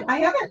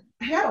haven't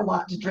had a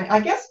lot to drink. I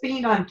guess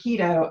being on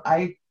keto,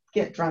 I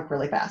get drunk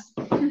really fast.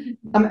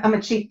 I'm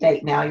a cheap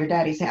date now. Your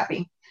daddy's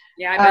happy.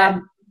 Yeah, I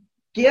bet.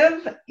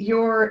 Give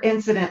your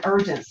incident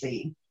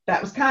urgency.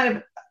 That was kind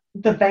of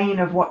the vein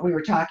of what we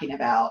were talking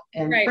about.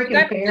 And right. Frickin'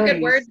 That's Fairies, a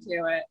good word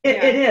to it.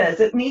 It is.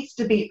 It needs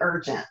to be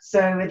urgent.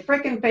 So in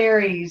Frickin'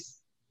 Fairies,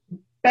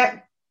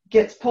 Beck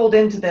gets pulled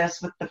into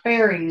this with the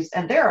fairies,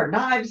 and there are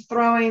knives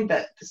throwing.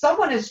 That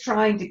someone is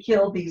trying to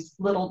kill these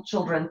little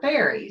children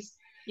fairies.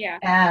 Yeah.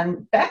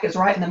 And Beck is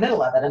right in the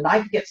middle of it. A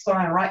knife gets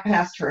thrown right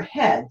past her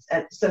head.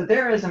 And so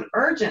there is an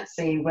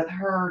urgency with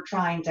her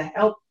trying to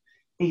help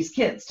these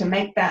kids to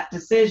make that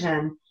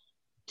decision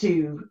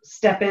to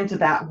step into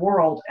that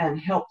world and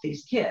help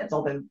these kids,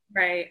 although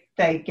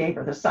they gave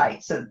her the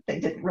sight, so they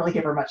didn't really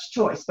give her much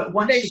choice. But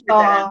once she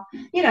saw,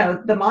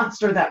 the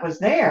monster that was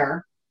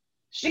there,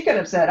 she could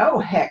have said, oh,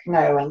 heck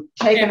no, and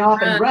taken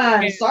off and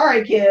run.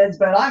 Sorry, kids,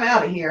 but I'm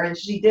out of here. And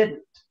she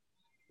didn't.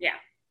 Yeah.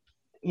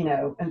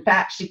 In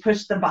fact, she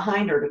pushed them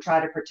behind her to try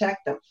to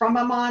protect them from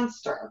a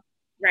monster.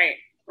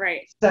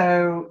 Right.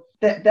 So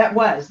there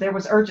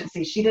was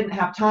urgency. She didn't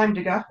have time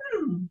to go,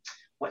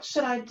 what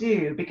should I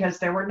do? Because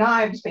there were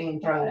knives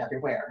being thrown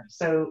everywhere.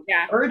 So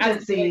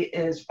urgency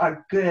is a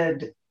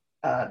good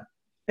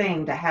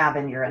thing to have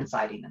in your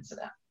inciting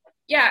incident.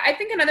 Yeah, I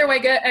think another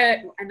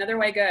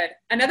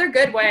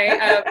good way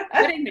of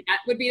putting that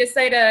would be to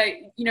say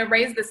to,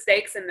 raise the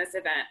stakes in this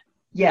event.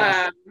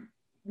 Yes.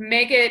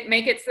 Make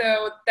it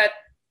so that,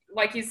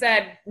 like you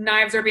said,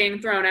 knives are being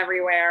thrown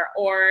everywhere,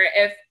 or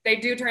if they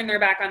do turn their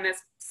back on this,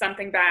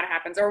 something bad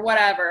happens, or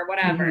whatever.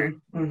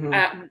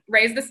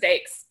 Raise the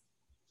stakes.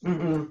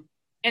 Mm-hmm.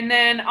 And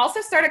then also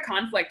start a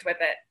conflict with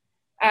it.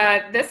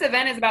 This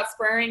event is about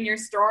spurring your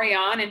story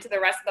on into the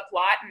rest of the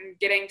plot and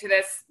getting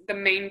to the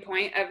main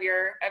point of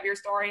your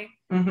story.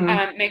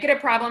 Mm-hmm. Make it a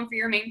problem for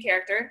your main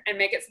character and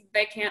make it so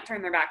they can't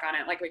turn their back on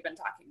it, like we've been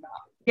talking about.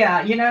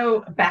 Yeah,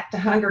 back to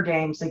Hunger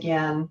Games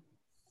again.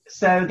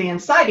 So the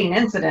inciting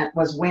incident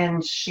was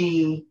when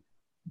she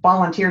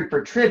volunteered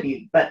for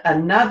tribute, but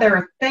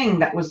another thing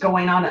that was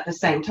going on at the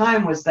same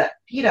time was that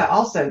Peeta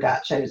also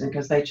got chosen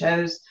because they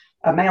chose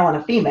a male and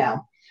a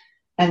female.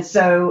 And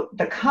so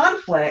the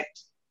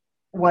conflict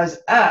was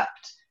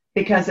upped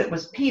because it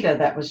was Peeta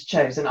that was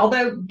chosen.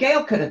 Although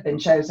Gale could have been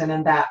chosen,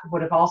 and that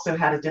would have also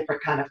had a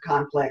different kind of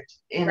conflict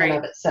in and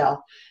of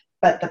itself.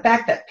 But the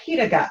fact that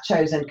Peeta got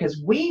chosen,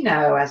 because we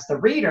know as the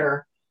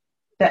reader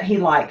that he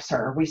likes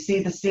her. We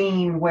see the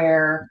scene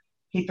where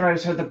he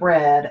throws her the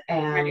bread,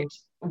 and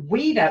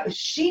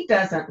she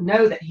doesn't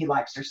know that he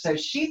likes her. So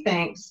she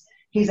thinks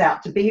he's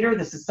out to beat her.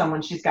 This is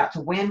someone she's got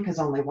to win because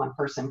only one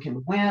person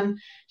can win.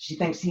 She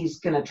thinks he's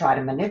going to try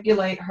to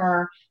manipulate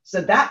her.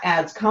 So that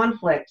adds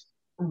conflict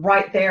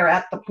right there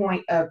at the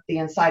point of the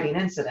inciting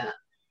incident.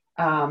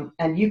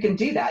 And you can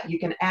do that. You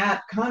can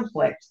add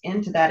conflict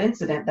into that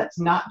incident that's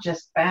not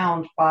just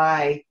bound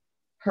by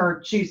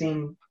her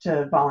choosing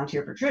to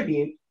volunteer for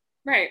tribute.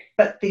 Right.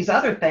 But these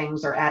other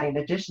things are adding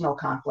additional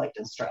conflict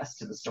and stress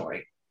to the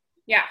story.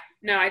 Yeah.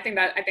 No, I think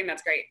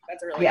that's great.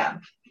 That's a really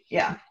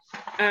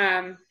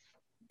good.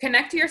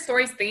 Connect to your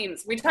story's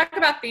themes. We talk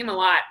about theme a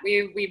lot.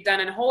 We've done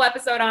a whole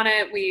episode on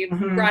it. We've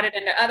brought it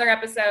into other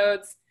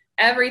episodes.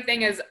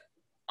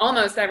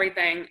 Almost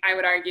everything, I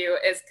would argue,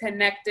 is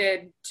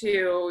connected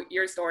to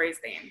your story's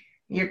theme.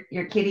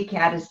 Your kitty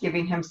cat is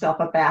giving himself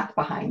a bath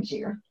behind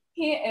you.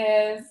 He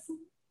is.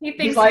 He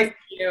thinks he's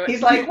cute.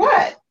 He's like,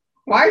 what?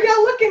 Why are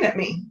y'all looking at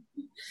me?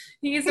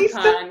 He's a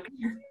punk.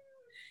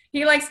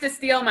 He likes to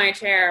steal my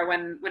chair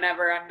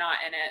whenever I'm not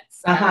in it.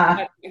 So that's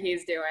what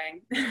he's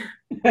doing.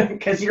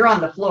 Because you're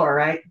on the floor,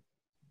 right?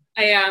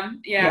 I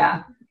am.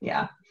 Yeah.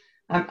 Yeah.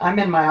 I'm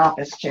in my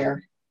office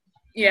chair.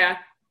 Yeah.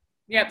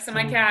 Yep. So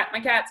my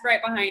cat's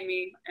right behind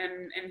me,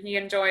 and he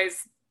enjoys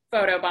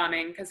photo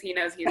bombing because he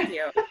knows he's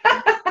cute.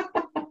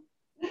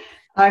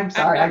 I'm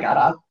sorry, I got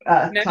off.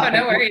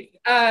 No worries.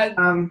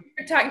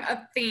 We're talking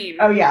a theme.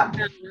 Oh yeah.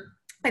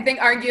 I think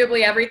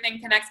arguably everything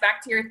connects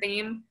back to your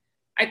theme.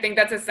 I think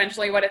that's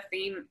essentially what a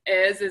theme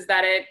is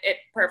that it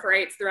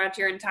perforates throughout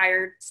your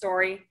entire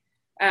story.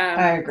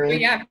 I agree. But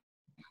yeah,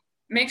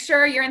 make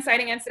sure your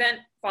inciting incident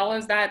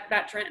follows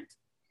that trend.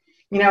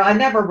 I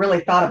never really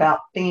thought about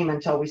theme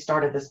until we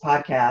started this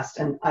podcast,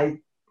 and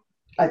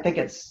I think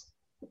it's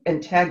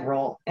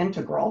integral.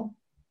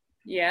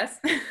 Yes.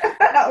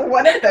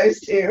 One of those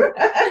two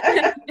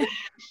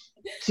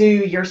to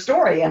your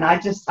story. And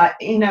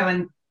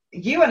and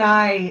you and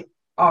I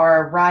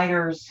are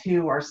writers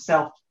who are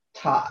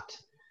self-taught.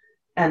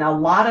 And a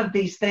lot of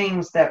these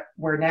things that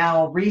we're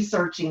now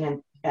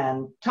researching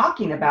and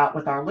talking about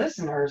with our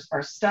listeners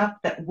are stuff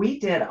that we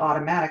did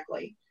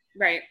automatically.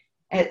 Right.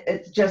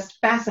 It just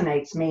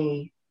fascinates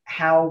me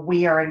how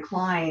we are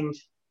inclined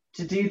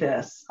to do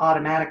this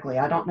automatically.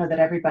 I don't know that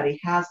everybody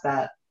has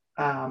that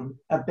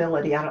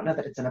ability. I don't know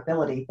that it's an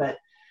ability, but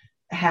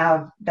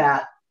have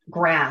that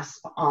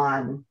grasp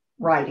on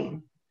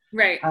writing.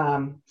 Right.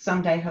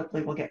 Someday,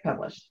 hopefully, we'll get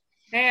published.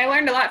 Hey, I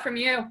learned a lot from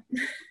you.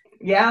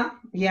 Yeah.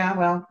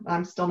 Well,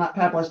 I'm still not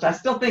published. I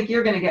still think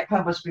you're going to get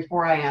published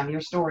before I am.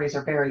 Your stories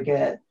are very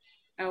good.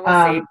 Oh,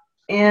 we'll see.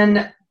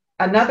 And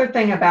another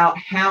thing about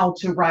how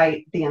to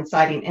write the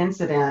inciting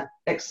incident,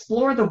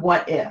 explore the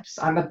what ifs.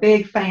 I'm a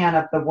big fan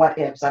of the what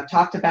ifs. I've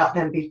talked about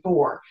them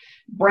before.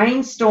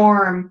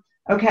 Brainstorm.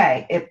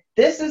 Okay, if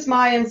this is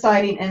my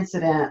inciting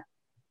incident,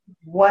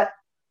 what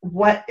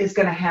is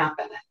going to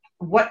happen?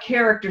 What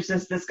characters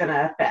is this going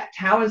to affect?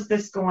 How is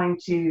this going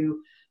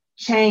to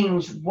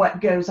change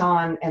what goes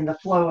on in the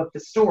flow of the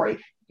story?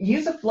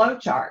 Use a flow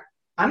chart.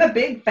 I'm a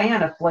big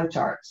fan of flow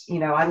charts.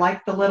 I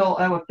like the little,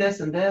 if this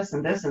and this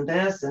and this and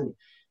this. And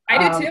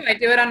I do too. I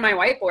do it on my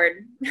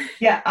whiteboard.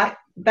 Yeah,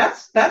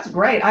 that's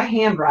great. I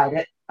handwrite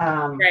it.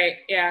 Right,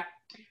 yeah.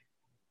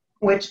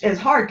 Which is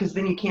hard because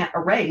then you can't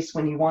erase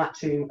when you want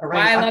to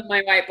erase. I love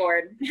my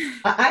whiteboard.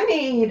 I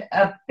need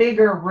a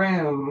bigger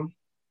room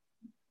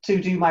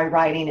to do my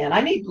writing in.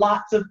 I need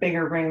lots of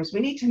bigger rooms. We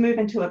need to move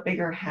into a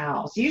bigger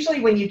house. Usually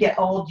when you get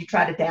old, you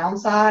try to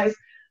downsize.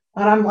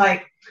 And I'm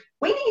like,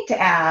 we need to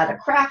add a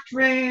craft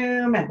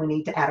room, and we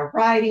need to add a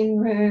writing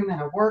room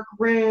and a work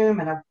room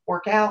and a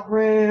workout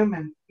room.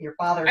 And your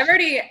father's...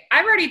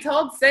 I've already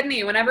told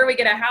Sydney whenever we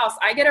get a house,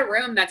 I get a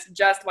room that's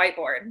just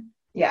whiteboard.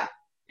 Yeah.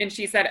 And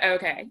she said,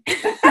 okay.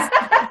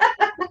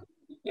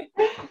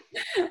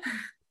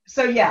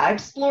 So yeah,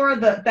 explore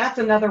that's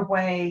another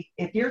way.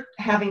 If you're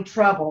having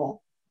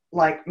trouble,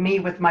 like me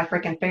with my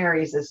freaking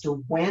fairies, as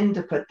to when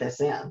to put this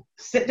in,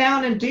 sit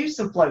down and do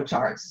some flow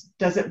charts.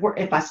 Does it work?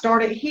 If I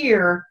start it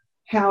here,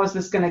 how is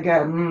this going to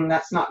go?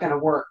 That's not going to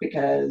work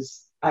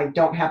because I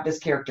don't have this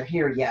character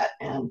here yet.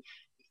 And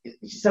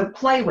so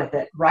play with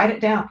it, write it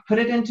down, put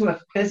it into a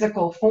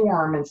physical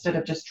form instead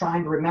of just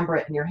trying to remember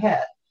it in your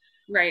head.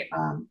 Right.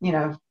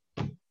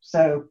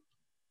 So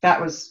that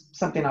was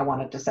something I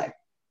wanted to say.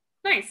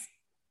 Nice.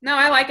 No,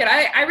 I like it.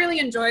 I really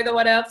enjoy the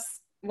what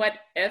ifs.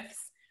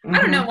 I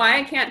don't know why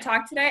I can't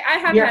talk today. I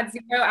have had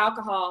zero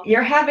alcohol.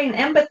 You're having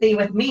empathy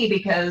with me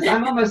because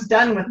I'm almost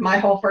done with my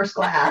whole first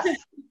glass.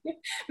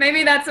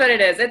 Maybe that's what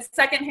it is. It's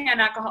secondhand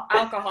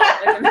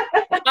alcoholism,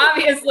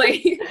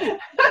 obviously.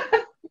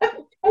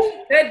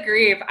 Good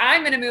grief.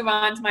 I'm going to move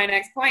on to my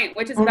next point,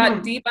 which is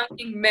about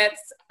debunking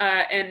myths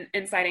and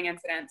inciting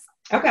incidents.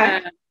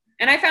 Okay.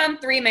 And I found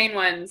three main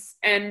ones.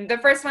 And the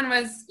first one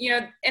was,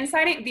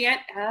 inciting the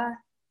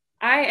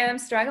I am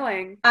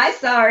struggling. I'm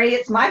sorry.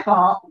 It's my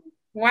fault.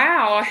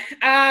 Wow.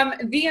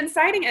 The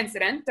inciting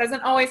incident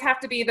doesn't always have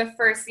to be the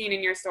first scene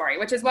in your story,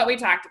 which is what we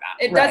talked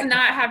about. It does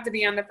not have to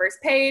be on the first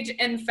page.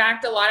 In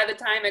fact, a lot of the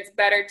time, it's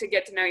better to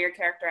get to know your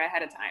character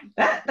ahead of time.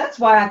 That's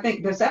why I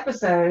think this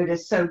episode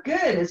is so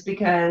good, is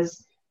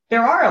because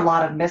there are a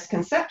lot of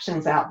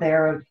misconceptions out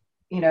there of,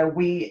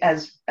 we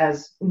as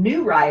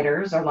new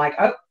writers are like,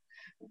 oh,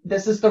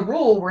 this is the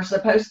rule. We're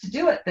supposed to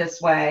do it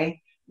this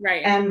way.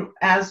 Right. And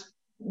as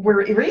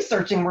we're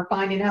researching, we're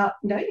finding out,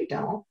 no, you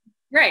don't.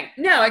 Right.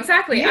 No,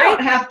 exactly. You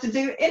don't have to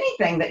do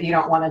anything that you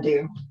don't want to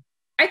do.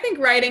 I think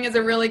writing is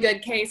a really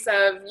good case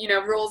of,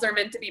 rules are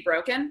meant to be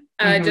broken.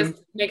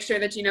 Just make sure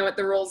that you know what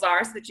the rules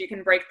are so that you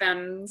can break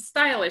them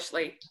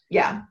stylishly.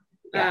 Yeah.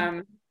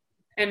 And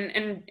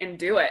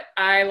do it.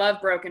 I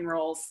love broken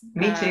rules.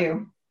 Me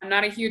too. I'm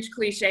not a huge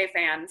cliche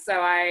fan, so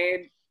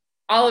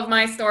all of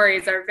my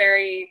stories are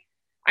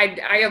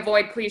I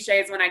avoid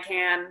cliches when I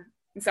can.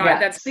 So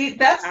that's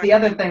the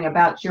other thing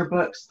about your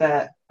books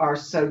that are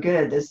so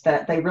good, is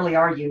that they really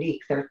are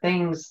unique. They're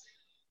things,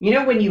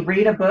 when you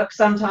read a book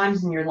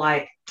sometimes and you're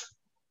like,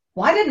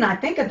 why didn't I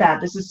think of that?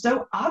 This is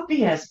so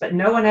obvious, but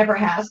no one ever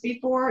has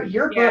before.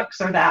 Your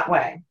books are that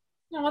way.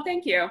 Oh, well,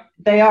 thank you.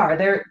 They are.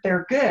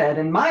 They're good.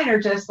 And mine are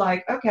just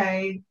like,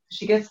 okay,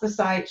 she gets the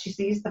sight, she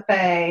sees the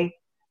fae.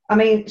 I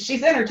mean,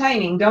 she's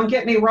entertaining, don't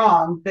get me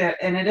wrong.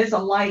 And it is a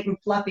light and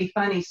fluffy,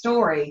 funny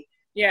story.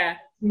 Yeah.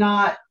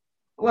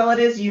 It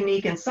is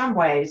unique in some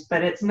ways,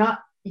 but it's not,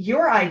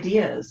 your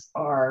ideas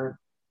are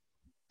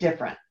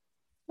different.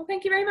 Well,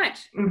 thank you very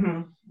much.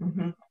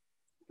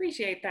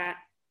 Appreciate that.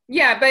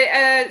 Yeah,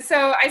 but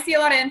so I see a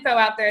lot of info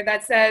out there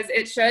that says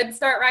it should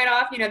start right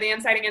off. The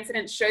inciting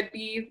incident should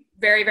be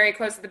very, very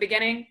close to the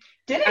beginning.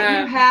 Didn't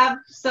you have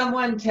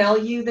someone tell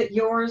you that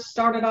yours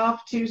started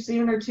off too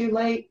soon or too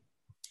late?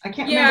 I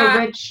can't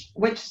remember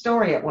which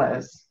story it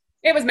was.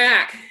 It was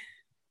Mac.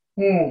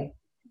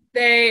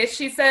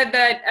 She said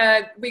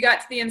that we got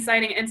to the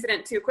inciting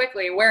incident too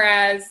quickly,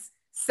 whereas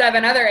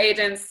 7 other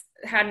agents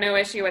had no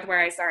issue with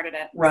where I started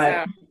it.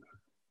 Right.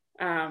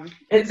 So,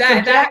 it's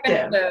that happened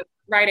at the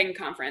writing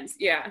conference.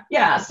 Yeah.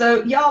 Yeah.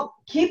 So y'all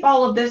keep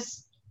all of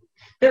this.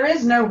 There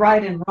is no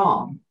right and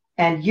wrong,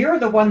 and you're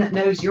the one that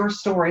knows your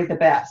story the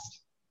best.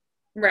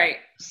 Right.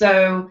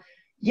 So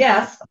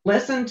yes,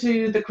 listen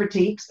to the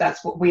critiques.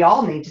 That's what we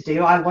all need to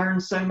do. I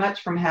learned so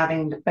much from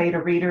having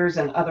beta readers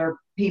and other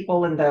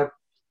people in the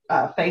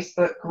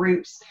Facebook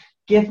groups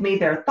give me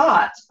their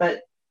thoughts,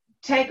 but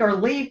take or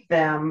leave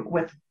them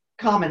with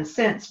common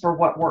sense for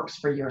what works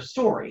for your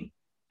story.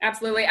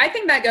 Absolutely. I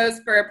think that goes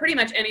for pretty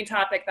much any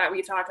topic that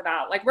we talk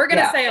about. Like, we're going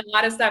to say a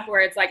lot of stuff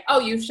where it's like, oh,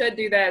 you should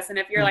do this. And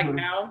if you're like,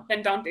 no,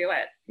 then don't do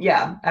it.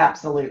 Yeah,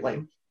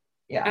 absolutely.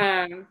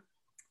 Yeah.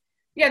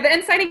 The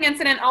inciting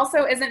incident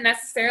also isn't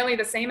necessarily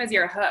the same as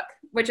your hook,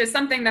 which is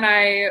something that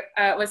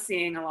I was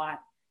seeing a lot.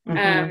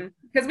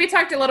 Because we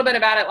talked a little bit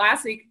about it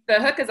last week. The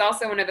hook is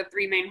also one of the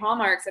 3 main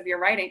hallmarks of your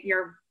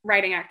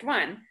writing Act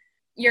 1.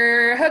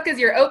 Your hook is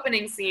your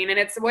opening scene, and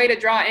it's a way to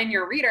draw in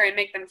your reader and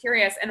make them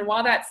curious. And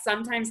while that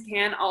sometimes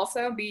can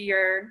also be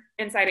your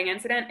inciting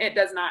incident, it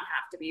does not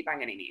have to be by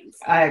any means.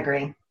 I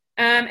agree.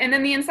 And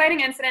then the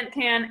inciting incident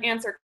can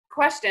answer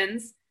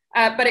questions,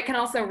 but it can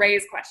also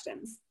raise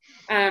questions.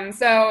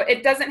 So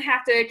it doesn't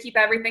have to keep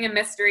everything a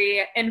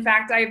mystery. In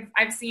fact,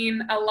 I've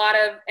seen a lot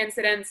of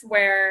incidents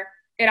where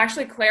it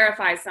actually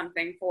clarifies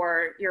something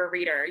for your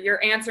reader.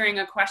 You're answering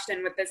a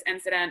question with this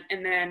incident,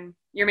 and then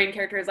your main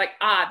character is like,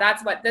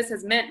 that's what this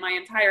has meant my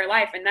entire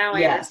life, and now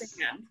I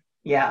understand.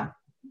 Yeah.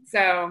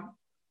 So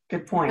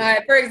good point.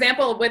 For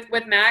example,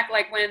 with Mac,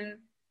 like when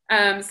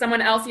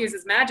someone else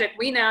uses magic,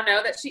 we now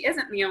know that she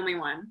isn't the only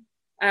one.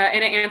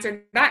 And it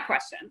answered that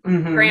question.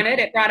 Granted,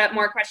 it brought up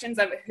more questions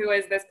of who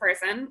is this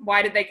person?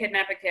 Why did they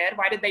kidnap a kid?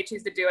 Why did they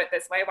choose to do it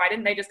this way? Why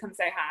didn't they just come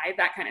say hi?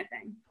 That kind of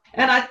thing.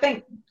 And I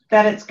think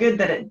that it's good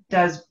that it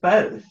does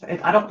both.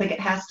 I don't think it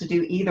has to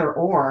do either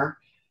or.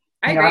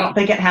 I don't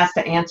think it has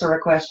to answer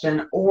a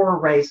question or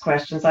raise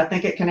questions. I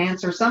think it can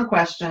answer some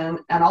question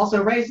and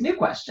also raise new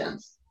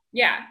questions.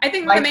 Yeah, I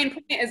think the main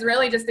point is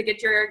really just to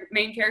get your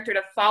main character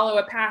to follow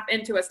a path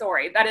into a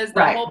story. That is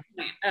the whole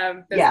point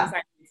of this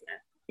inciting incident.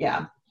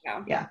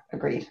 Yeah,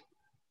 agreed.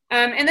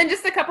 And then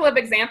just a couple of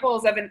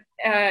examples of an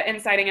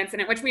inciting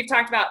incident, which we've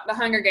talked about the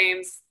Hunger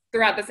Games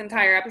throughout this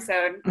entire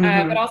episode,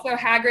 but also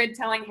Hagrid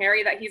telling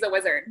Harry that he's a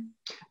wizard.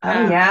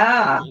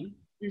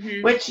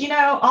 Which,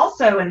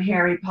 also in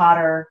Harry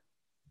Potter,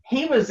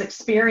 he was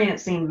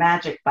experiencing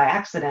magic by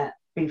accident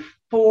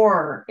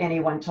before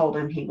anyone told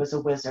him he was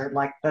a wizard,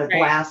 like the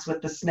glass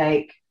with the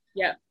snake,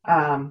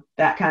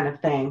 that kind of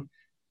thing.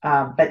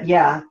 But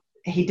yeah,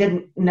 he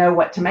didn't know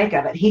what to make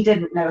of it. He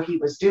didn't know he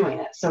was doing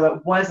it. So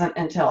it wasn't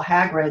until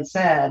Hagrid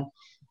said,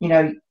 you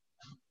know,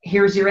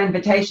 here's your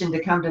invitation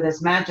to come to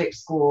this magic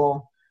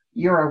school.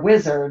 You're a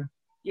wizard.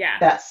 Yeah.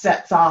 That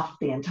sets off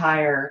the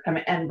entire, I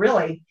mean, and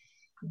really,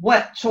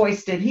 what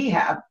choice did he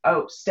have?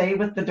 Oh, stay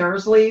with the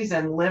Dursleys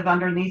and live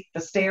underneath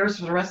the stairs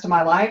for the rest of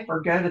my life, or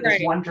go to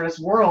this wondrous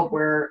world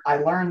where I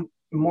learn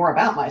more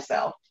about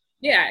myself?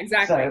 Yeah,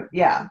 exactly. So,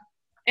 yeah.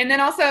 And then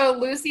also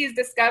Lucy's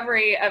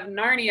discovery of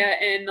Narnia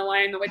in The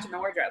Lion, the Witch, and the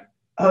Wardrobe.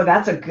 Oh,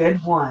 that's a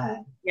good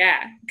one.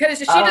 Yeah, because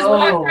she just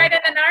walked right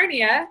into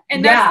Narnia,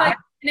 and that's like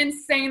an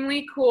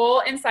insanely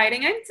cool,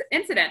 inciting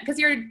incident, because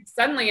you're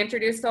suddenly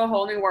introduced to a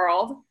whole new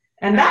world.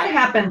 And that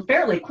happened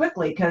fairly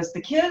quickly, because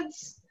the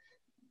kids,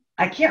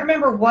 I can't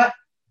remember what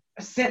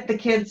sent the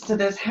kids to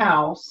this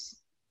house.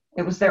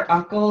 It was their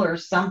uncle or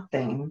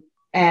something.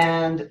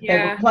 And they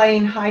were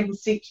playing hide and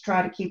seek to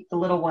try to keep the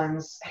little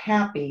ones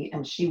happy.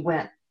 And she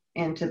went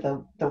into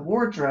the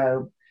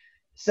wardrobe.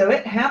 So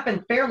it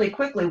happened fairly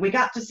quickly. We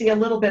got to see a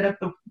little bit of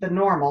the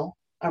normal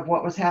of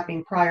what was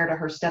happening prior to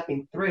her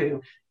stepping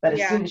through. But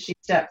as soon as she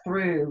stepped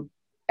through,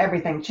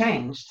 everything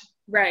changed.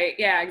 Right.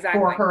 Yeah, exactly.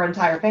 For her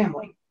entire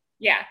family.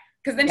 Yeah.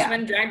 Because then she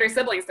went and dragged her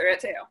siblings through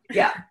it too.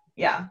 Yeah.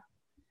 Yeah.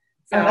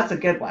 So, that's a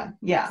good one.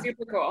 Yeah.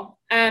 Super cool.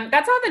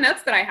 That's all the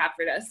notes that I have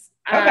for this.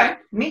 Okay.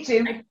 Me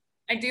too.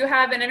 I do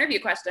have an interview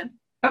question.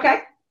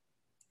 Okay.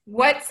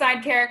 What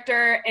side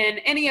character in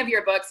any of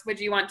your books would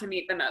you want to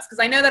meet the most?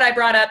 Because I know that I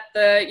brought up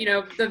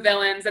the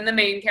villains and the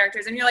main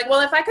characters, and you're like,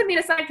 well, if I could meet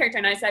a side character,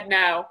 and I said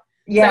no.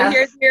 Yes.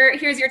 So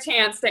here's your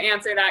chance to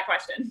answer that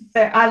question.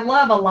 I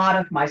love a lot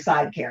of my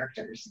side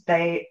characters.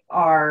 They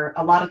are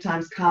a lot of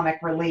times comic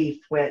relief,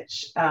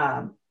 which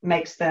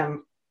makes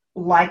them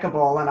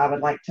likable, and I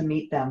would like to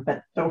meet them.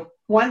 But the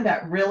one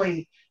that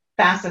really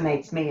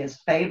fascinates me is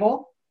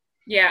Fable.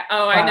 Yeah.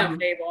 Oh, I know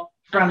Fable.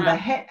 From the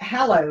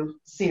Hello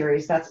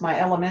series. That's my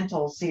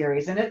Elemental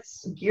series, and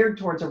it's geared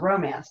towards a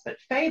romance.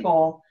 But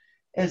Fable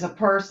is a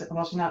person.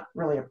 Well, she's not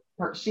really a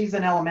person. She's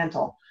an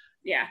elemental.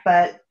 Yeah.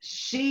 But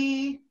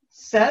she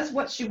says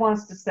what she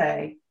wants to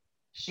say.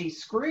 She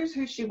screws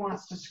who she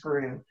wants to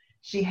screw.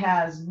 She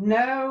has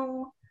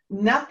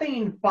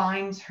nothing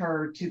binds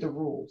her to the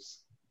rules.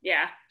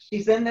 Yeah.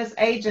 She's in this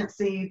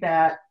agency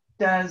that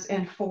does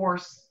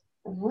enforce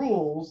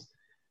rules,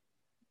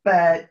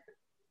 but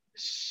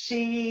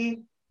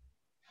she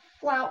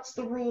flaunts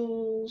the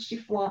rules. She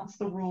flaunts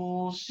the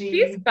rules.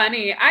 She's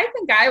funny. I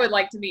think I would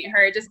like to meet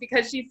her just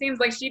because she seems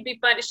like she'd be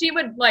fun. She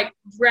would like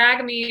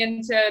drag me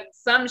into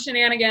some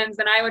shenanigans,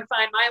 and I would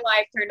find my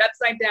life turned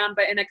upside down,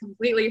 but in a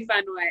completely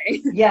fun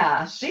way.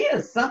 Yeah, she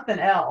is something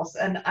else.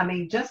 And I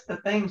mean, just the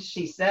things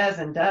she says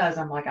and does,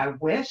 I'm like, I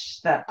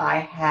wish that I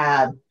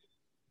had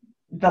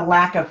the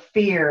lack of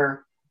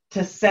fear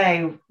to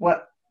say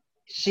what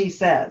she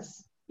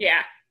says.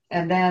 Yeah.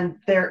 And then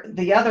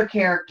the other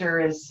character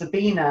is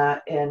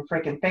Sabina in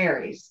Frickin'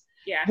 Fairies,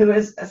 yeah, who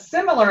is a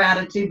similar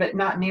attitude, but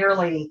not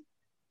nearly.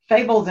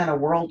 Fable's in a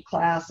world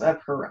class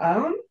of her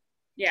own.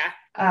 Yeah.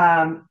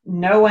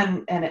 No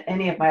one in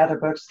any of my other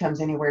books comes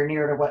anywhere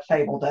near to what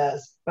Fable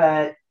does.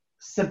 But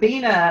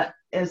Sabina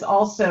is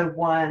also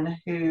one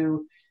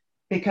who,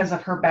 because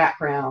of her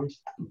background,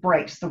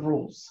 breaks the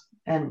rules.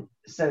 And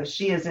so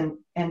she is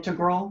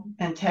integral.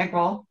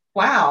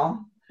 Wow.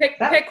 Pick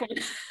one.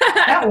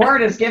 That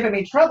word is giving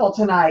me trouble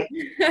tonight.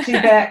 To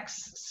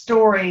Beck's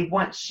story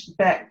once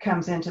Beck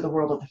comes into the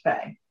world of the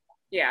Fae.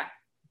 Yeah.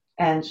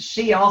 And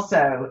she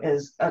also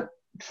is a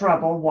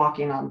trouble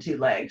walking on two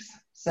legs.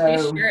 So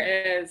she sure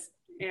is.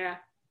 Yeah.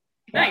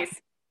 Nice.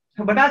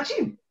 What about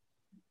you?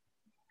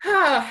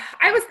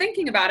 I was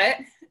thinking about it.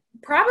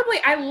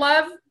 Probably, I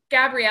love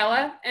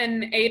Gabriella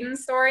and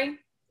Aiden's story.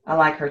 I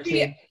like her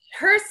too.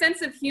 Her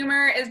sense of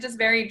humor is just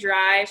very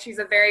dry. She's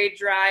a very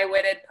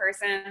dry-witted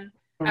person.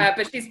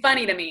 But she's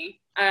funny to me.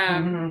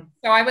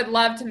 So I would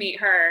love to meet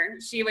her.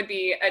 She would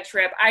be a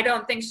trip. I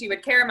don't think she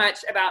would care much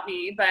about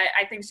me, but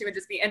I think she would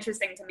just be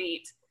interesting to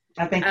meet.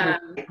 I think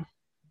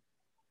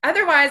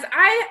otherwise,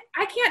 I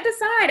can't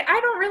decide. I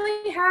don't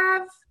really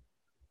have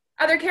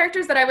other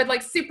characters that I would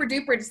like super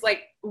duper just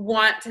like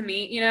want to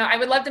meet. You know, I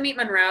would love to meet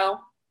Monroe.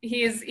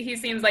 He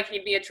seems like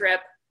he'd be a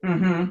trip.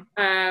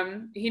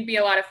 He'd be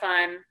a lot of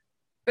fun.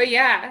 But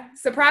yeah,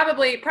 so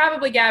probably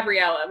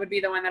Gabriella would be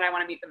the one that I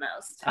want to meet the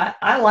most.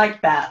 I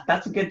like that.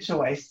 That's a good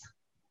choice.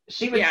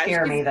 She would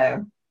scare me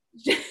though.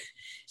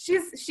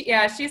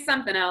 She's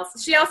something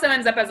else. She also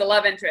ends up as a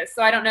love interest.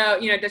 So I don't know,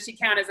 does she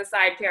count as a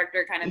side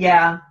character kind of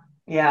thing?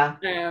 Yeah.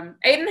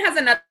 Aiden has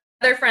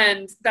another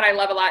friend that I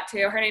love a lot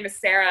too. Her name is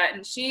Sarah,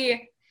 and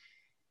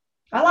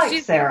I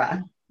like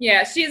Sarah.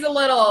 Yeah, she's a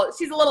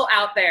little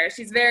out there.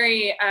 She's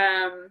very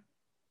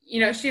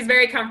she's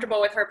very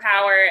comfortable with her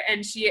power,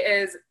 and she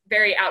is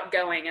very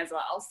outgoing as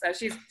well. So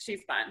she's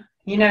fun.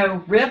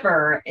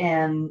 River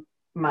in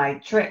my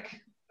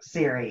Trick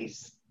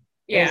series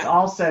is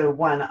also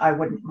one I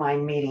wouldn't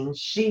mind meeting.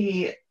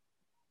 She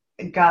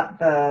got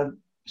the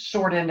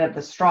short end of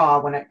the straw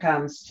when it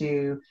comes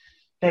to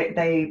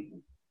they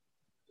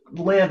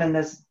live in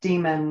this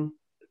demon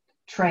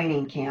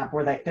training camp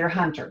where they're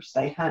hunters.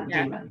 They hunt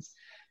demons.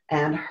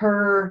 And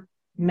her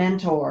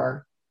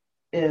mentor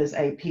is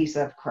a piece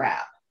of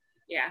crap.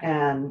 Yeah.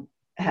 And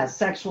has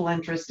sexual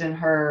interest in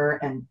her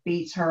and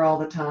beats her all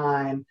the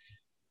time.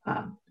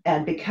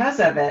 And because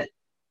of it,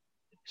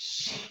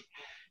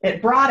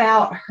 it brought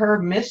out her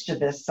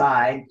mischievous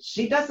side.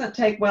 She doesn't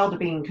take well to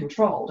being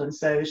controlled. And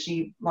so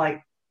she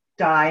like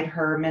dyed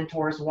her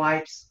mentor's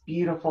wife's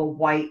beautiful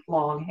white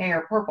long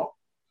hair purple.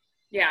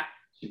 Yeah.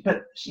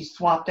 She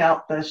swapped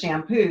out the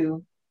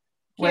shampoo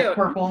with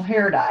purple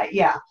hair dye.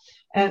 Yeah.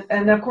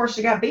 And of course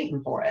she got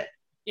beaten for it.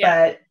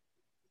 Yeah. But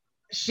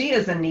she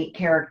is a neat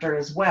character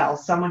as well.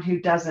 Someone who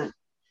doesn't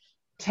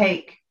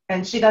take,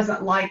 and she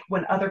doesn't like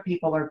when other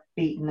people are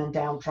beaten and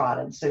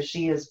downtrodden. So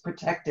she is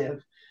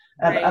protective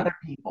of other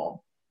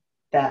people.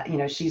 That, you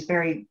know, she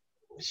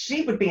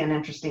would be an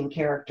interesting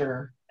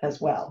character as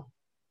well.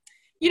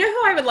 You know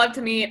who I would love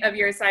to meet of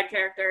your side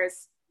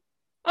characters?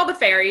 All the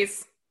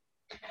fairies.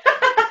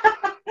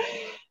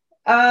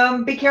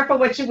 Be careful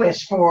what you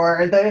wish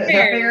for. The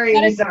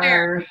fairies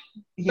are,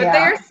 yeah. But they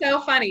are so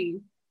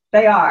funny.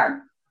 They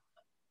are.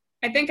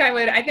 I think I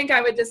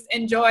would just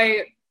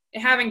enjoy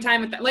having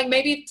time with them. Like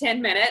maybe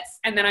 10 minutes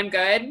and then I'm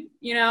good.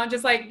 You know,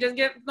 just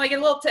get like a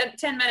little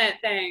 10-minute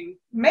thing.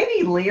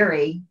 Maybe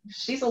Leary.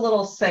 She's a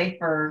little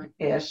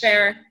safer-ish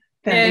than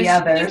the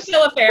others. She's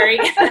still a fairy.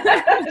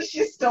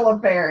 She's still a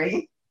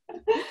fairy.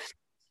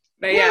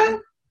 But yeah.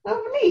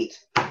 Oh, neat.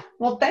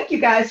 Well, thank you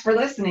guys for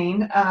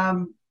listening.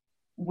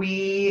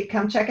 We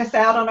come check us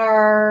out on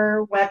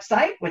our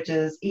website, which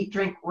is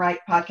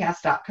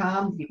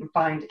eatdrinkrightpodcast.com. You can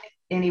find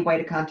any way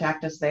to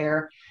contact us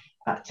there.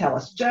 Tell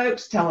us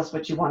jokes. Tell us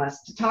what you want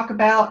us to talk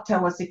about.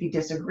 Tell us if you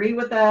disagree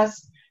with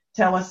us.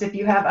 Tell us if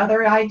you have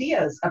other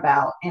ideas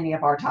about any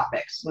of our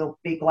topics. We'll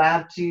be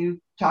glad to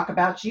talk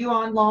about you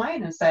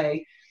online and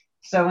say,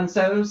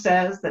 so-and-so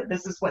says that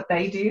this is what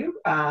they do.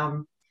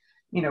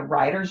 You know,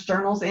 writers,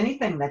 journals,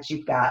 anything that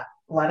you've got,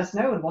 let us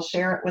know and we'll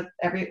share it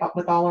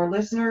with all our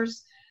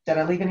listeners. Did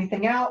I leave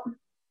anything out?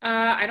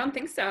 I don't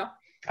think so.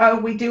 Oh,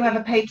 we do have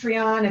a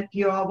Patreon. If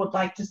you all would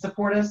like to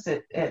support us,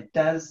 it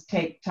does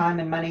take time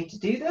and money to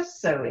do this.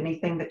 So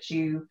anything that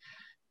you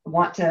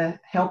want to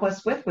help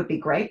us with would be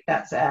great.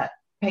 That's at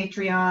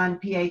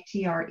Patreon,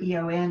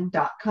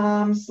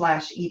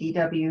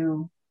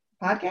 patreon.com/EDW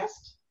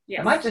podcast. Yes.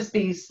 It might just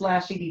be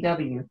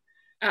 /EDW.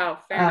 Oh,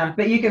 fair enough.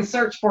 But you can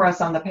search for us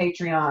on the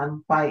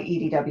Patreon by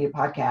EDW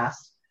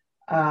podcast.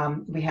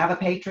 We have a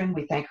patron.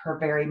 We thank her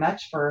very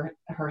much for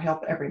her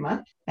help every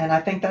month. And I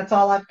think that's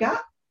all I've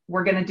got.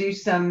 We're going to do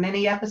some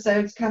mini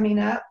episodes coming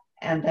up.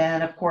 And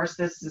then, of course,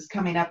 this is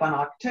coming up on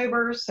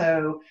October.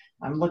 So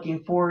I'm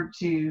looking forward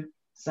to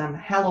some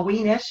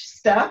Halloween-ish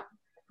stuff.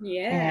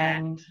 Yeah.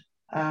 And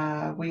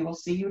we will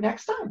see you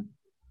next time.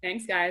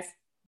 Thanks, guys.